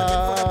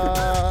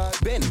 sir.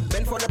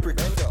 Bend for the prick.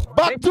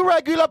 Back to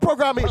regular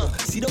programming.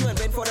 Sit down and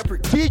bend for the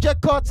prick. DJ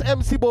Courtz,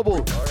 MC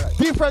Bobo.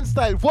 Different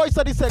style, voice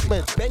of the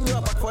segment. Bend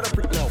your back for the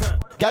prick now.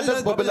 Girl,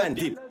 just bubble and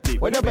dip.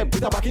 When you bend,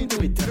 put her back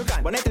into it.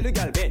 When I tell you,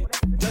 girl, bend.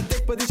 Just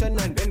take position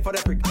and bend for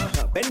the prick.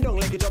 Bend down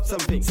like you drop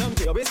something.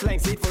 Your waistline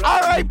sit for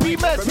R.I.P.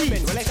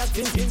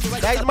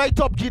 Messi. That is my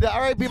top G, the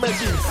R.I.P.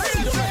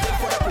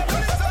 Messi.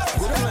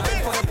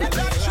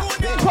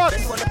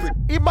 Courtz,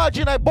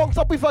 imagine I bounce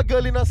up with a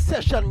girl in a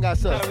session,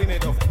 guys.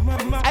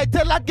 I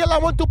tell that girl I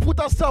want to put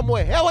her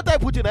somewhere. Hey, what I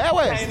put in her?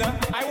 Where?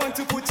 I want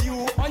to put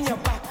you on your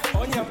back,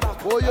 on your back.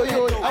 Oh,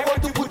 yo, I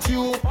want to put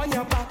you on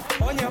your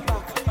back, on your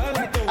back.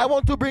 I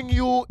want to bring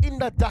you in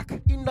the dark,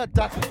 in the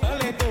dark.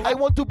 I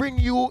want to bring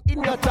you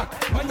in the dark,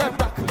 in the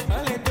dark.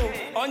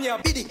 On your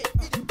biddy.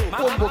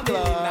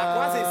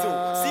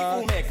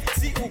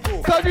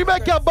 Can you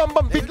make your bum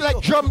bum beat like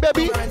drum,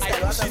 baby?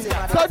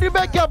 Can you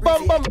make your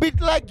bum bum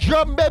beat like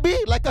drum, baby?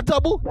 Like a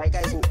taboo?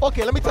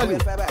 Okay, let me tell you.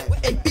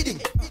 Hey,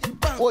 bidding.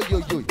 Oh,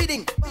 yo.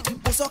 Bidding.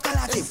 Soca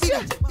latte.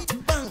 Bidding.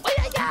 Bang.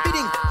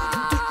 Bidding.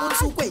 Tout le monde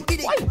sous quoi?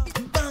 Bidding.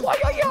 Bang.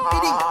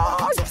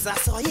 Bidding. Ça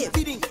sort, yeah.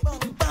 Bidding.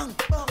 Bang.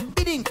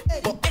 Bidding.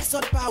 Bon,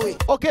 essort power.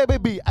 Okay,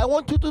 baby, I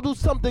want you to do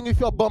something with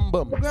your bum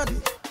bum.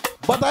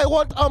 But I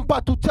want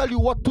Ampa to tell you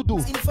what to do.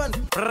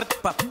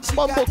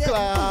 Bumbo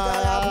clap.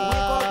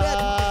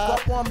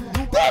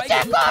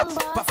 DJ Courtz.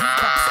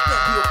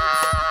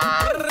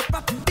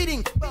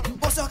 Bidding.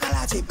 Soca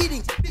latte.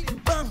 Bidding.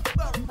 Bang.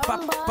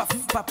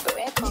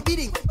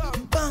 Bidding.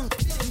 Bang.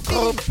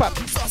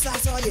 Ça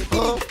sort, yeah.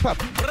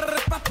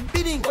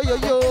 Bidding. Oh, yo.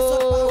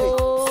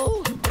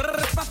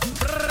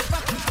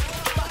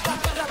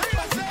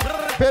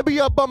 Baby,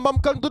 your bum bum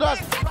can do that.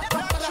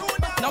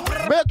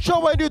 Make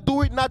sure when you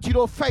do it, not you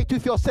don't fight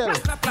with yourself.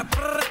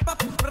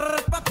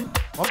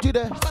 I'm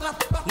there.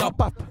 No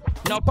pop.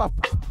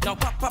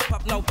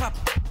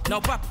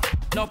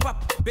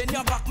 Bend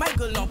your back, my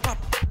girl, no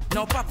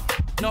pop.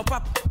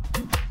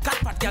 Cat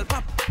pat, girl,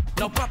 pop.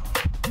 No pop.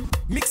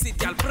 Mix it,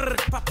 girl,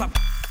 pop.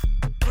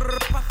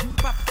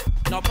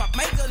 No pop,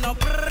 my girl, no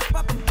pop.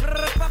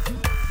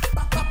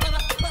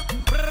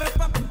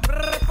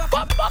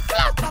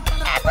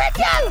 Every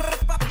girl,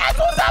 elle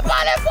nous a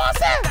parlé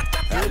français.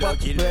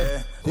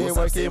 T'es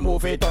moi qui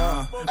mauvais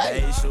temps.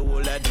 Hey, chaud,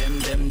 la dem,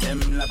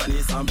 la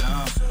panne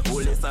semblant. Où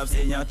les sables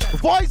saignants.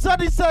 Voice of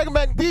the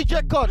segment,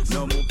 DJ Courtz.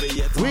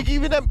 We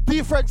giving them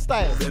different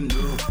styles.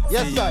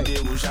 Yes, sir.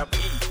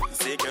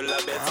 C'est que la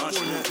bête en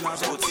chou.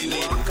 Continue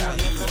le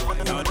carré.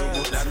 Dans le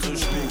bout là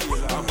toujours.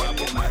 En bas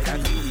pour ma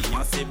caille.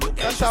 C'est beau.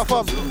 Dans sa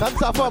femme.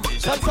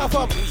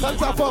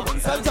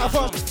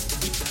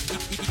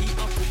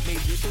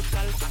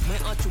 Mais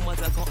en tout monde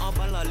quand en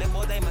ballant les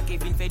modes ma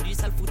Kevin fait du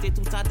sale fouté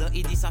tout ça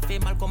il dit ça fait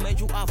mal comme un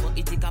jour avant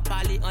il t'est qu'à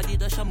parler en dit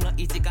de chambre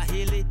il t'est qu'à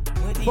healer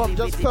Femme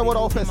just fais what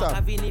on fait ça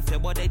fait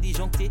bon dit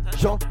janté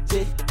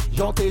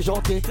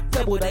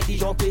fais bon dit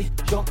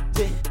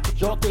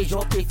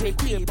janté fait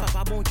crier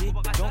papa bon Dieu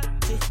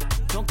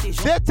janté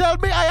They tell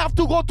me I have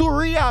to go to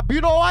rehab.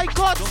 You know why,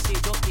 Courtz?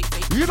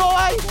 You know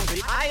why?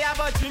 I have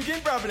a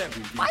drinking problem.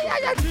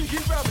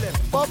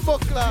 Bumbo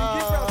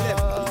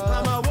clap.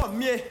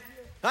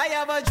 I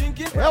have a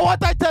drinking Hey,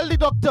 what I tell the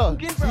doctor?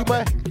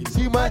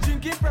 See my.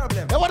 drinking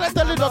problem. Hey, what I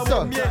tell the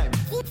doctor?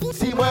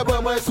 Si moi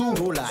moi sou,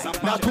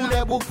 na tout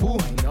ne bouffou.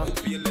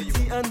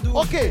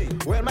 Okay,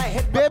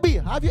 baby,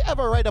 have you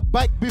ever ride a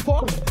bike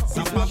before?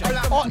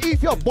 Or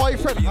if your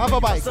boyfriend have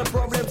a bike?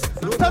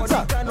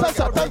 Tansa.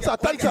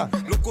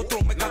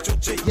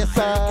 Yes,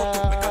 sir.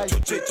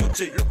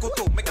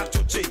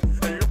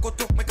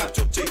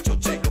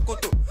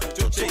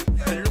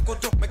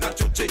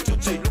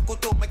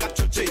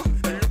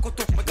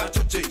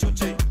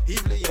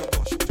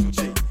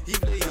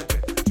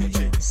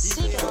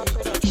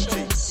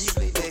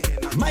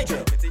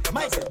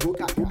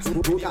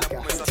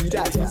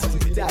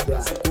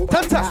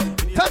 Tanta.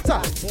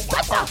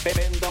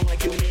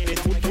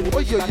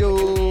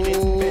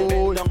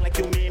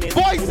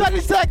 Voice of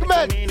the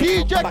segment,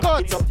 DJ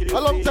Courtz,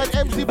 alongside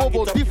MC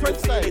Bobo, different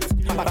styles.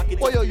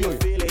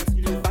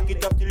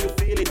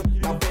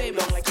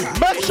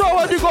 Make sure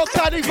when you go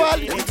carnival,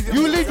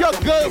 you leave your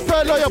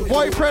girlfriend or your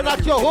boyfriend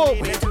at your home.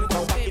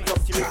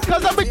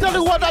 Because let me tell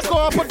you what that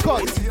go happen,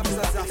 Courtz.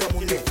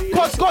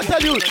 Courtz, go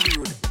tell you.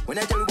 When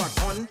I tell you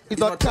what on, it's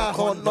not car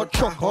on, not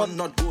truck on,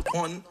 not boat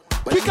on.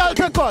 Kick out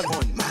the gun.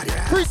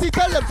 Prissy,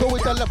 tell them, so we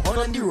tell them.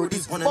 On the road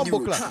is on the road.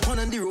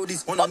 On the road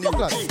is on the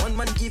road. One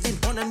man giving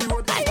on the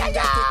road. On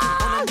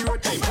the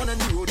road.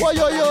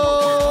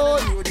 Yo.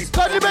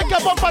 Can you make a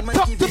bumper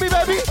talk to me,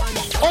 baby?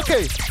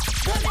 Okay.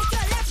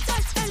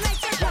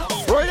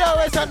 Right now,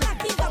 listen.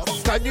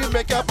 Can you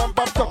make a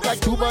bumper talk like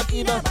two man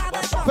in a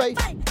face?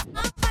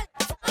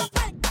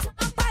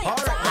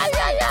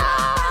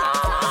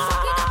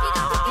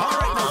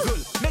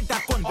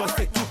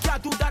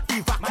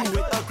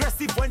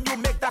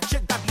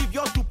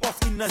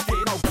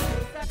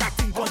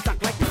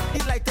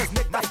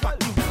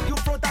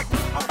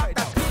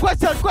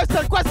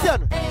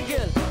 Question. Hey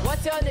girl,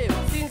 what's your name?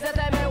 Since the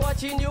time I'm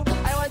watching you,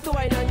 I want to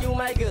wine on you,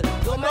 my girl.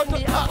 Don't mind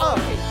me.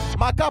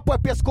 My cap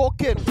is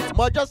cocaine.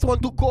 I just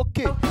want to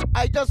cocaine.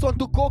 I just want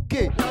to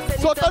cocaine.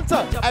 So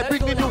Tansa, I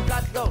bring the new.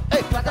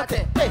 Hey.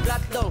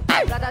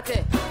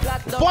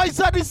 Voice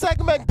of the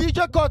segment,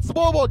 DJ Courtz,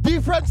 Bobo,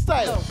 different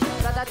style.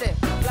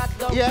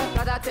 Yeah.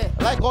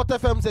 Like Hot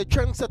FM say,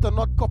 trendsetter,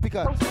 not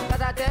copycat.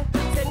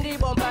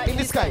 In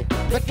the sky,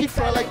 the kids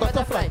fly like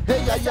butterfly.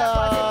 Hey,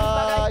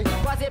 yeah.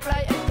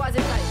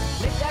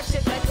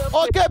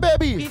 Okay,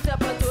 baby.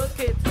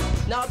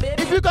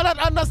 If you cannot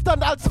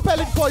understand, I'll spell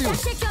it for you.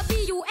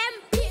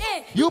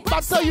 You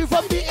pastor, you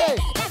from BA.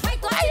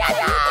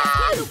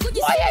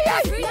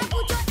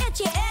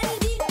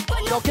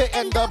 Okay,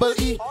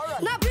 N-double-E.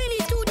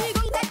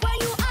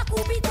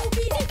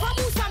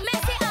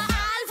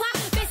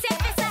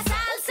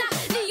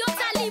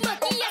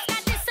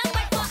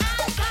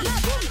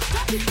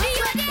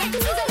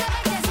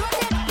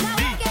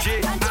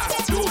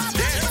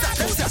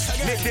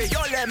 'Mettez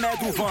les mains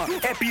devant,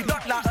 et puis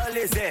l'autre là,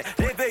 les airs.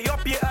 Levez your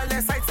pied,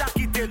 les sides, ça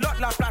quitte l'autre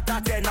là, plate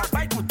à terre. N'a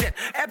pas tout tête,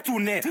 et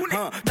tourner.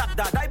 Tap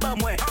dadaï, bah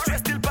moi. Je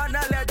style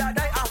banal, les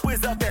dadaï, après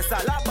ça fait ça,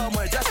 là, bah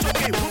moi. Just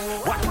choqué,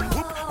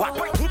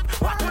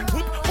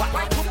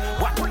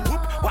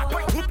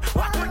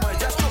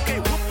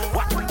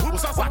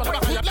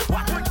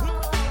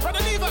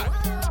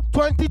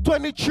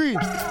 $2023.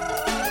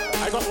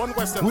 I got one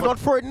question. We're not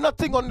throwing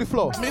nothing on the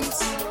floor.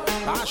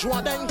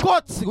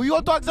 Courtz, you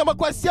want to ask them a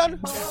question?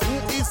 Who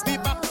is the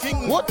Bap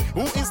King? What?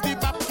 Who is the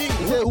Bap King?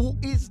 Say, who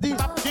is the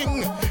Bap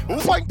King?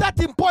 Point at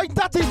him. Who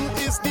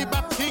is the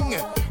Bap King?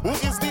 Who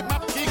is the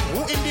Bap King?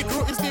 Who in the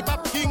crew is the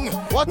Bap King?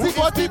 What it?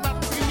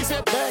 He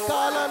said, they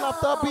call and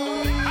after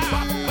bill.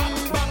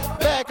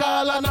 They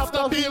call and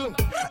after bill.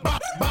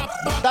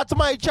 That's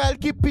my child,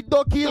 keep it,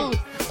 don't kill.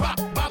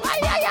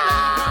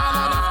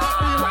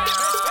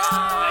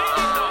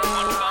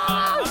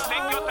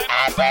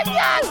 Every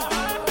girl,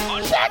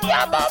 shake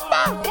your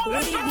bumper.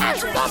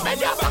 And stop in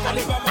your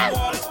bucket.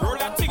 Roll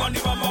that thing on the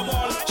bumper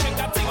wall. Shake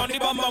that thing on the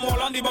bumper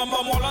wall, on the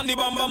bumper wall, on the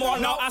bumper wall.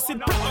 Now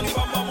acid black on the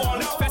bumper wall.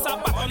 Face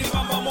up back on the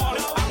bumper wall.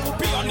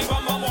 Akupi on the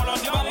bumper wall, on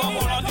the bumper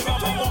wall, on the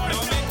bumper wall.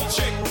 Now make it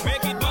shake,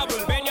 make it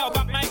bubble. Bend your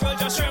back, my girl,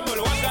 just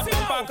tremble. What's that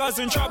bumper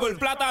causing trouble?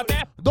 Flat out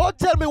there. Don't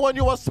tell me when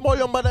you were small,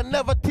 your mother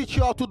never teach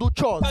you how to do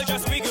chores.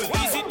 Just wiggle,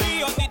 easy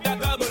D, or did that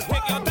double.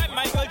 Take your time,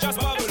 my girl, just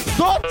bubble.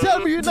 Don't tell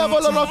me you never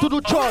learn how to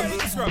do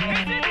chores.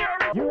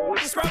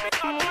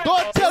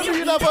 Don't tell me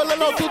you never learn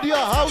how to do your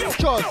house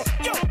chores.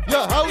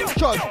 Your house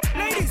chores.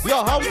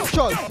 Your house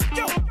chores.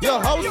 Your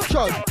house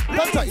chores.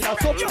 That's it.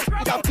 It's up.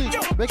 It's up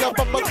to make your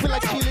bum feel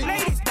like chilling.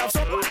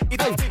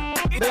 Hey,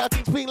 make that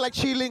thing spin like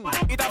chilling.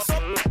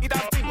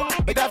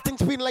 Make that thing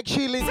spin like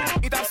chilling.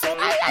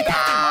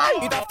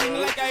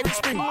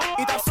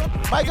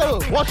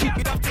 Michael, watch it.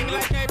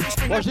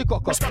 Watch the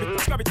cock up. Scrub it.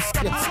 Scrub it.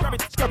 Scrub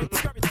it. Scrub it.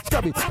 Scrub it.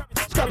 Scrub it.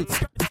 Scrub it.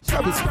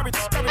 Scrub it. Scrub it.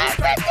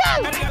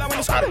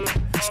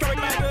 Scrub it,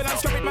 my girl, and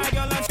scrub it, my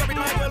girl, and scrub it,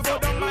 my girl, go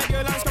down, my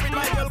girl, and scrub it,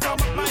 my girl, come up,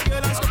 my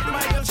girl, and scrub it,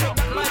 my girl, shake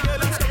that, my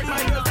girl, and scrub it,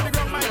 my girl, to the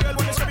ground, my girl,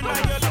 when you scrub it, my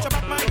girl, and chop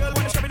up, my girl,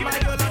 when you scrub it, my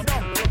girl, and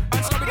down,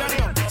 and scrub it and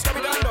down, scrub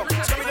it and down,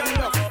 scrub it and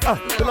down.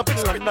 Fill up,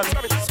 scrub it, scrub it,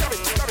 scrub it,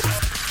 scrub it.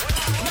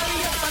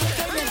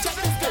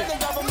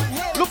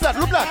 Look that.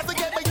 Come back.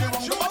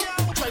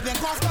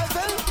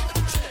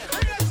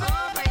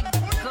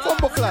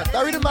 lad.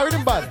 That rhythm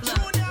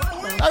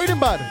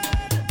bad.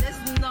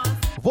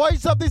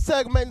 Voice of the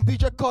segment,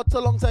 DJ Courtz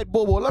alongside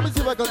Bobo. Let me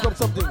see if I can drop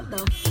something.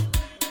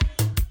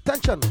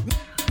 Tension.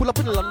 Pull up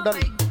in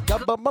London.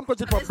 Got bum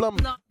cause it's problem.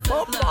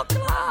 Oh my God.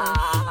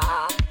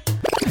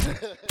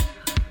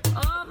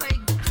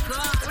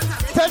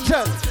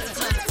 Tension.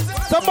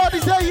 Somebody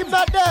say him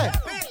not there.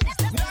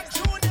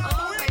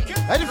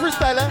 Any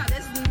freestyler?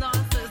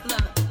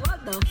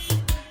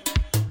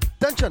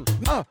 Tension.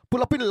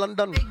 Pull up in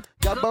London.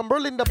 Got bum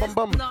rolling the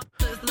bum.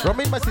 Rum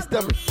in my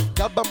system.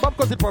 Got bum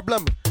cause it's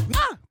problem.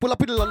 Pull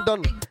up in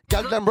London.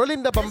 Gal them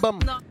rolling the bum.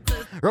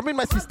 Rum in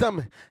my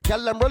system.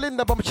 Gal them rolling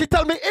the bum. She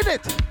tell me in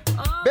it.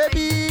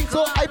 Baby,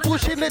 so I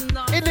push in it.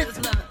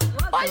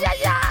 Oh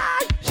yeah.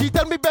 She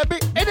tell me baby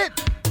in it.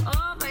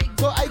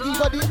 So I give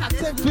her the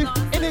accent with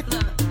in it.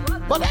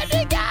 But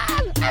any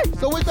girl, hey.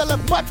 So we tell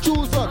them bad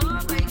shoes on.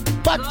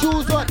 Bad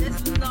shoes on.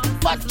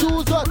 Bad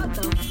shoes on.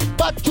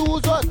 Bad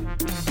shoes on.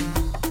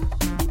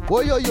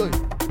 Boy.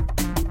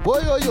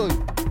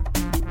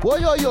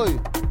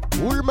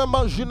 Who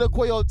remember Je ne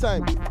crois all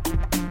time?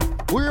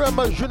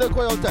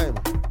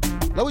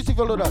 Now we see if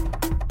you know that.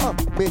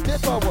 Mettez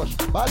pas wash,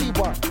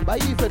 baliwa,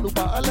 bayi fait nous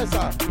pas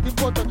alessa.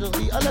 Important just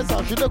dit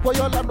alessa. Je ne crois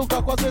la nous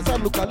quoi c'est ça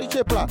nous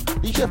liche plat,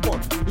 liche fort,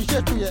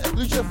 liche tuye,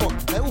 liche fort.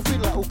 Et ou fin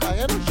la ou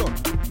kaya no shot.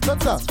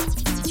 C'est ça.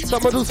 Ça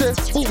me douce,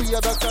 où y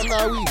a da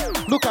canawi.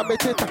 Look à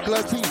mettez ta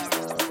clati.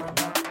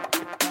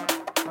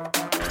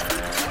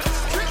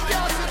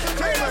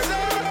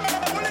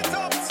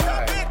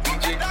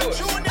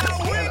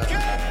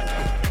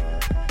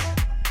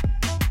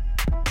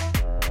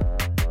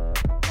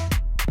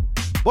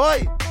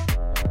 Boy,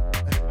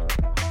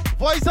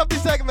 voice of the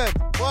segment,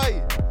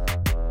 boy.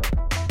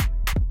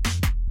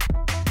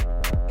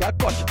 Got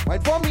coach,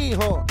 fight for me,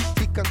 huh?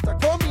 Tick and tack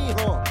for me,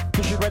 huh?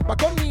 Push it right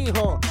back on me,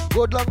 huh?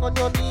 Go down on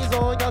your knees,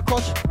 on your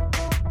coach.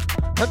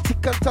 And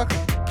tick and tack,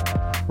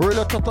 roll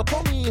a tot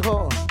for me,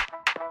 huh?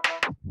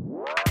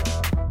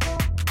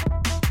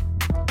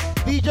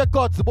 DJ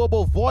Courtz,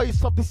 Bobo,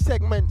 voice of the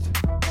segment.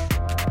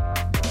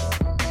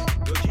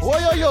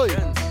 Oi.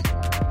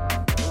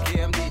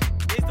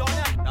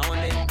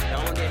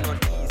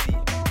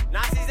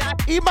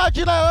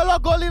 Imagine I will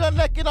go in and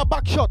neck in a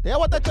back shot. Yeah,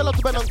 what I tell her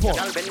to bend on for?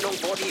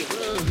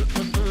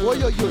 Oi.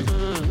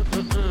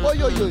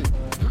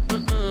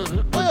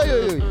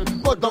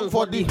 Go down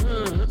for the.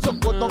 So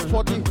go down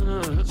for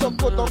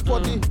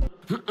the.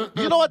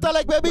 You know what I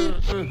like, baby?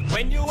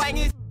 When you whine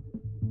it,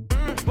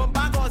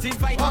 bumper goes in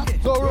fight.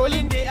 So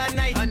rolling day and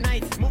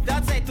night. Move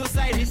that side to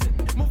side.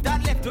 Move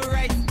that left to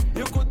right.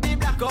 You could be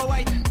black or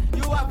white.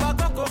 You have a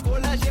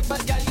Coca-Cola shape,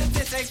 but girl, you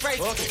taste like Sprite.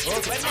 Okay.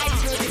 When I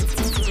do this,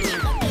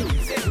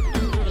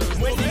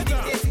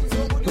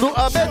 no,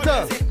 I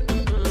better.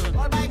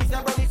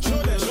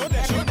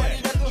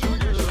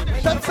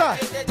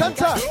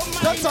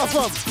 Dancer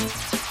from.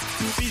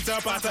 Peter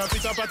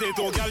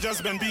potato, girl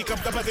just been pick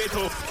up the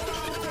potato.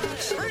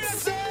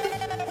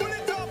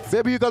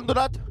 Baby, you can do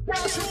that?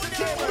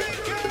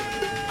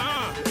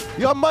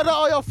 Your mother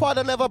or your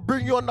father never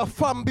bring you on the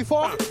farm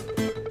before?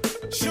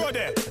 Sure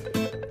there.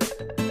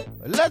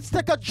 Let's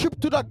take a trip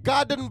to the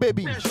garden,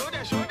 baby.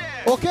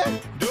 Okay?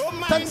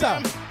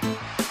 Dancer.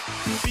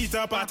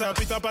 Peter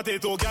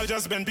potato, girl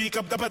just been pick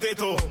up the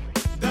potato.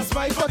 That's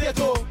my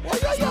potato.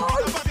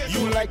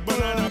 You like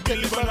banana,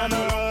 Billy banana,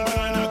 long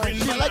banana, green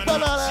she banana. Like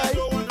banana. She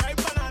don't want ripe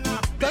banana.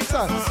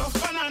 Dancer.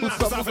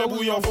 Ça fait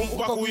bouillon, fond ou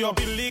pas bouillon,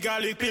 pili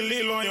garlic,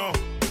 pili l'oignon.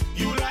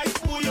 You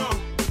like bouillon,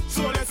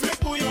 so let's make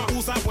bouillon.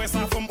 Ou ça pour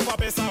ça, femme pas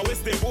ça,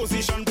 west the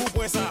position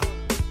pour ça.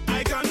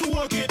 I can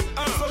work it,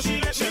 so she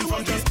let me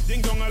work it.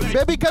 Ding dong like.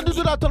 Baby, can you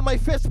do that on my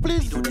face,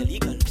 please?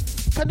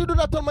 Can you do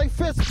that on my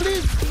face,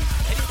 please?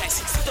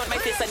 Sit on my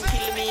face and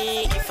kill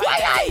me if I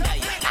die.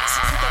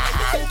 Sit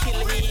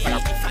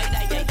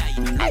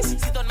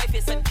on my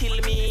face and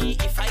kill me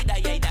if I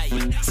die.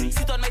 Sit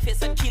on my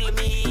face and kill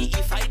me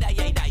if I die.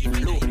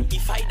 Look,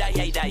 if I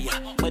die.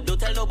 But don't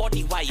tell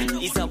nobody why.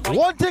 It's a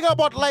one thing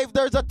about life,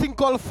 there's a thing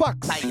called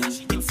facts.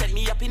 It sent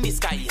me up in the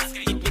sky.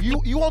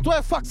 You want to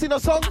have facts in a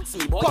song? Cox,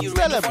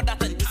 tell them.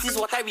 This is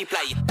what I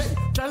reply.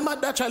 Child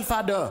mother, child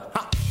father,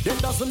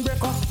 it doesn't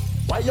break up.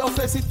 Why your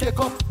face it take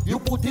up? You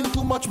put in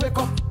too much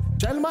makeup.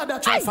 Child mother,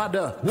 child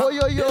father, yo. Why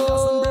your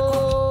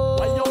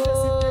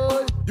face it take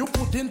up? You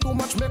put in too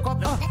much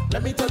makeup.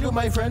 Let me tell you,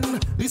 my friend,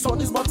 this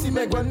one is Boxy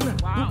Megwen.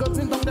 You girls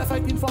in down there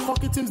fighting for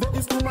hockey teams, there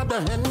is no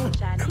mother hen. And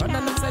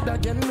then I said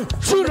again,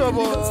 shoot them,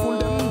 fool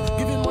them,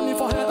 giving money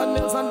for hair and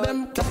nails and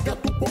them. Can't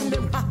get to pump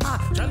them.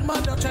 Child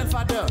mother, child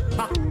father,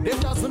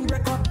 it doesn't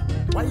break up.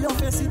 Why your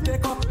face it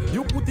take up?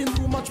 You put in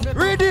too much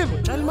makeup. Read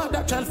him. Child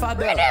mother, child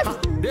father,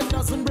 it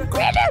doesn't break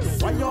up.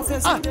 Why your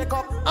face it take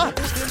up?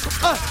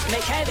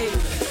 Mais Kevin,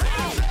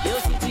 yo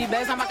si tu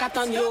baisses à ma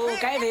caton yo,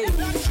 Kevin.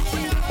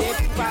 Et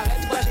puis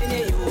paraître pas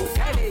gêné yo,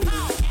 Kevin.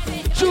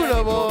 Shoot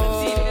them,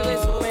 Si les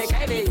réseaux, mais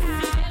Kevin.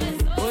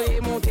 Oui,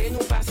 montez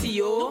nous passi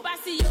yo.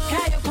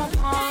 Qu'à yo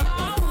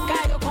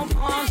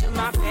comprendre, je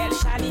m'appelle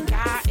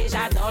Chalika et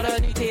j'adore le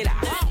Nutella.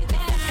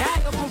 Qu'à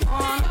yo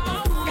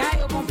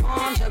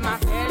comprendre, je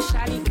m'appelle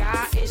Chalika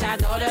et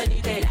j'adore le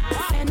Nutella.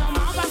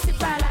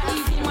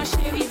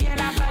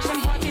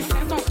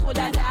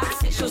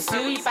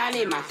 sur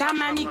Ipanema, ta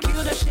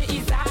manicure de chez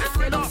Isa,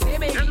 c'est donc c'est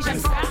baby, j'aime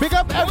ça. Big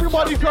up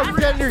everybody from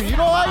Denry, you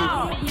know why?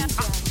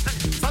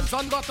 Sons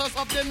and daughters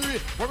of Denry,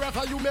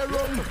 wherever you may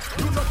roam,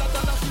 you know that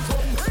the love is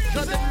home.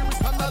 The Denry will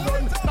stand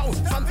alone. Now,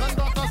 sons and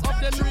daughters of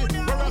Denry,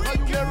 wherever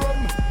you may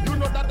roam, you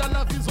know that the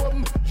love is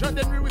home. The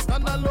Denry will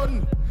stand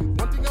alone.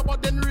 One thing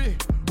about Denry,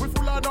 we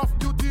full of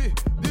beauty.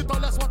 The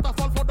tallest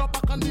waterfall for the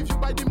back and leave you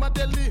by the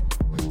Madeli.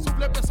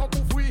 Souffle personne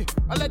pour fruit,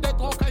 allez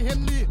d'être au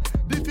Henley.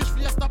 The fish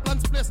fiesta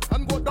plans place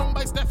and go down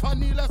by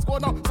Stephanie. Let's go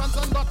now. Sons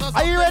and daughters.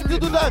 Are you ready to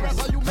do that?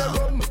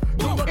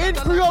 In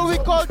Creole we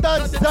call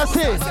that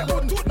danser.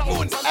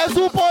 Est-ce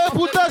vous pouvez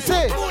pour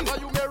danser?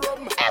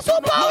 Est-ce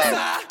vous pouvez?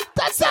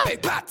 Danser.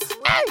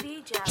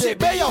 Hey! J'ai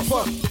bien en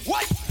forme.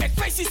 Ouais, make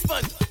faces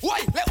fun.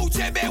 Ouais, les ou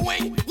j'ai bien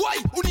ouais. Ouais,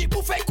 on y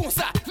pour faire comme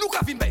ça. Nous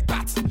qu'avons bay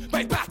pat.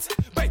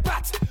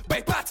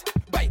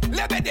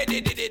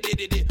 Les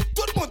BD.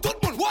 Tout le monde.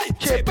 Ouais,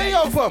 j'ai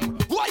bien en forme.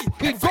 Ouais,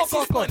 make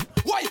faces fun.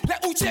 Ouais,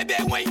 les ou j'ai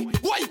bien ouais.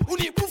 Ouais, on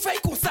y pour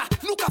faire comme ça.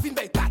 Nous qu'avons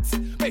bay pat.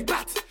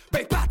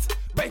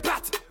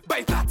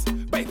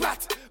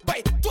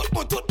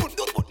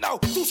 Now,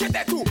 touchez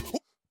tes tout.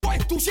 Ouais,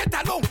 touchez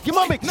ta langue. Give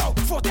me mix. Now,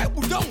 faut tes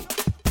boudons.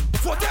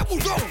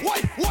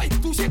 Ouais,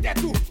 touchez tes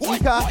tout. Ouais,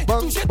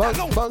 touchez ta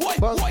langue.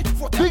 Ouais,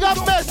 big up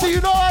Messi,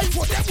 you know why?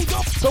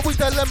 So we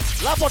tell them,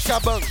 la vodka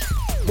bang,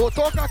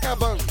 motor ka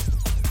bang,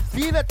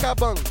 finet ka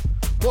bang,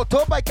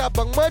 motor bike ka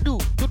bang, madu,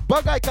 tout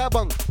bagay ka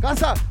bang,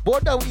 kasa,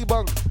 boda we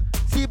bang.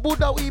 See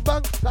Buddha we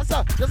bang,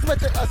 kasa, just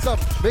make it awesome.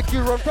 Make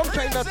you run from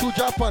China to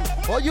Japan,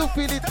 or you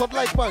feel it cut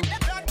like bang.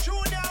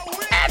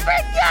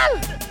 Every girl!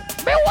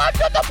 Me want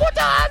you to put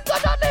your hands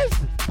on this.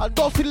 And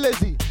don't feel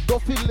lazy.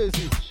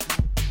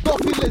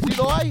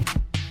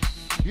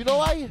 You know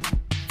why?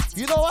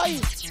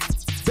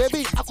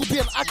 Baby, I could be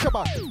an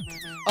acrobat.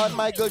 And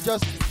my girl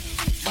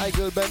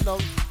bend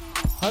down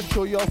and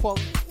show your phone.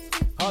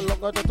 How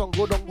long are the tongue?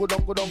 Go down.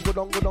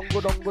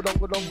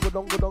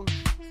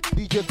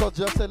 DJ Courtz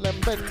just tell them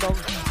bend down.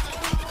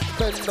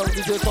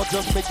 DJ Courtz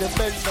just make them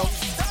bend down.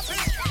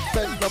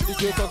 Bend down,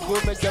 DJ Courtz go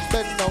make them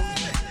bend down.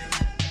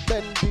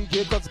 Bend,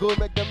 DJ Courtz go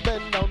make them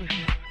bend down.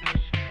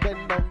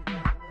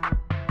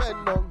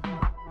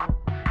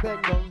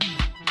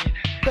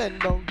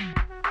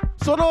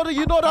 So now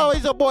you know that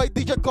is a boy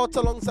DJ Courtz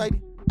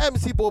alongside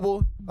MC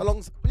Bobo.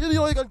 You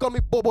know you can call me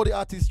Bobo the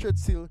artist straight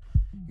still.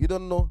 You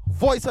don't know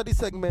voice of the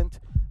segment,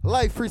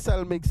 live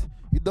freestyle mix.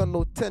 You don't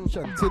know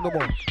tension. Say no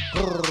more.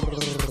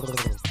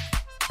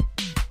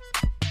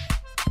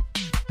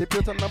 The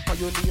Puerto Nampa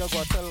Yonia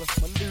go tell.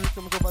 Man lyrics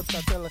from go bad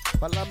tell.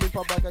 Balami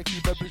pa baga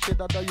keep every shit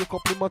that you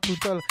compliment to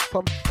tell.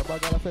 Come, the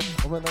baga la fet.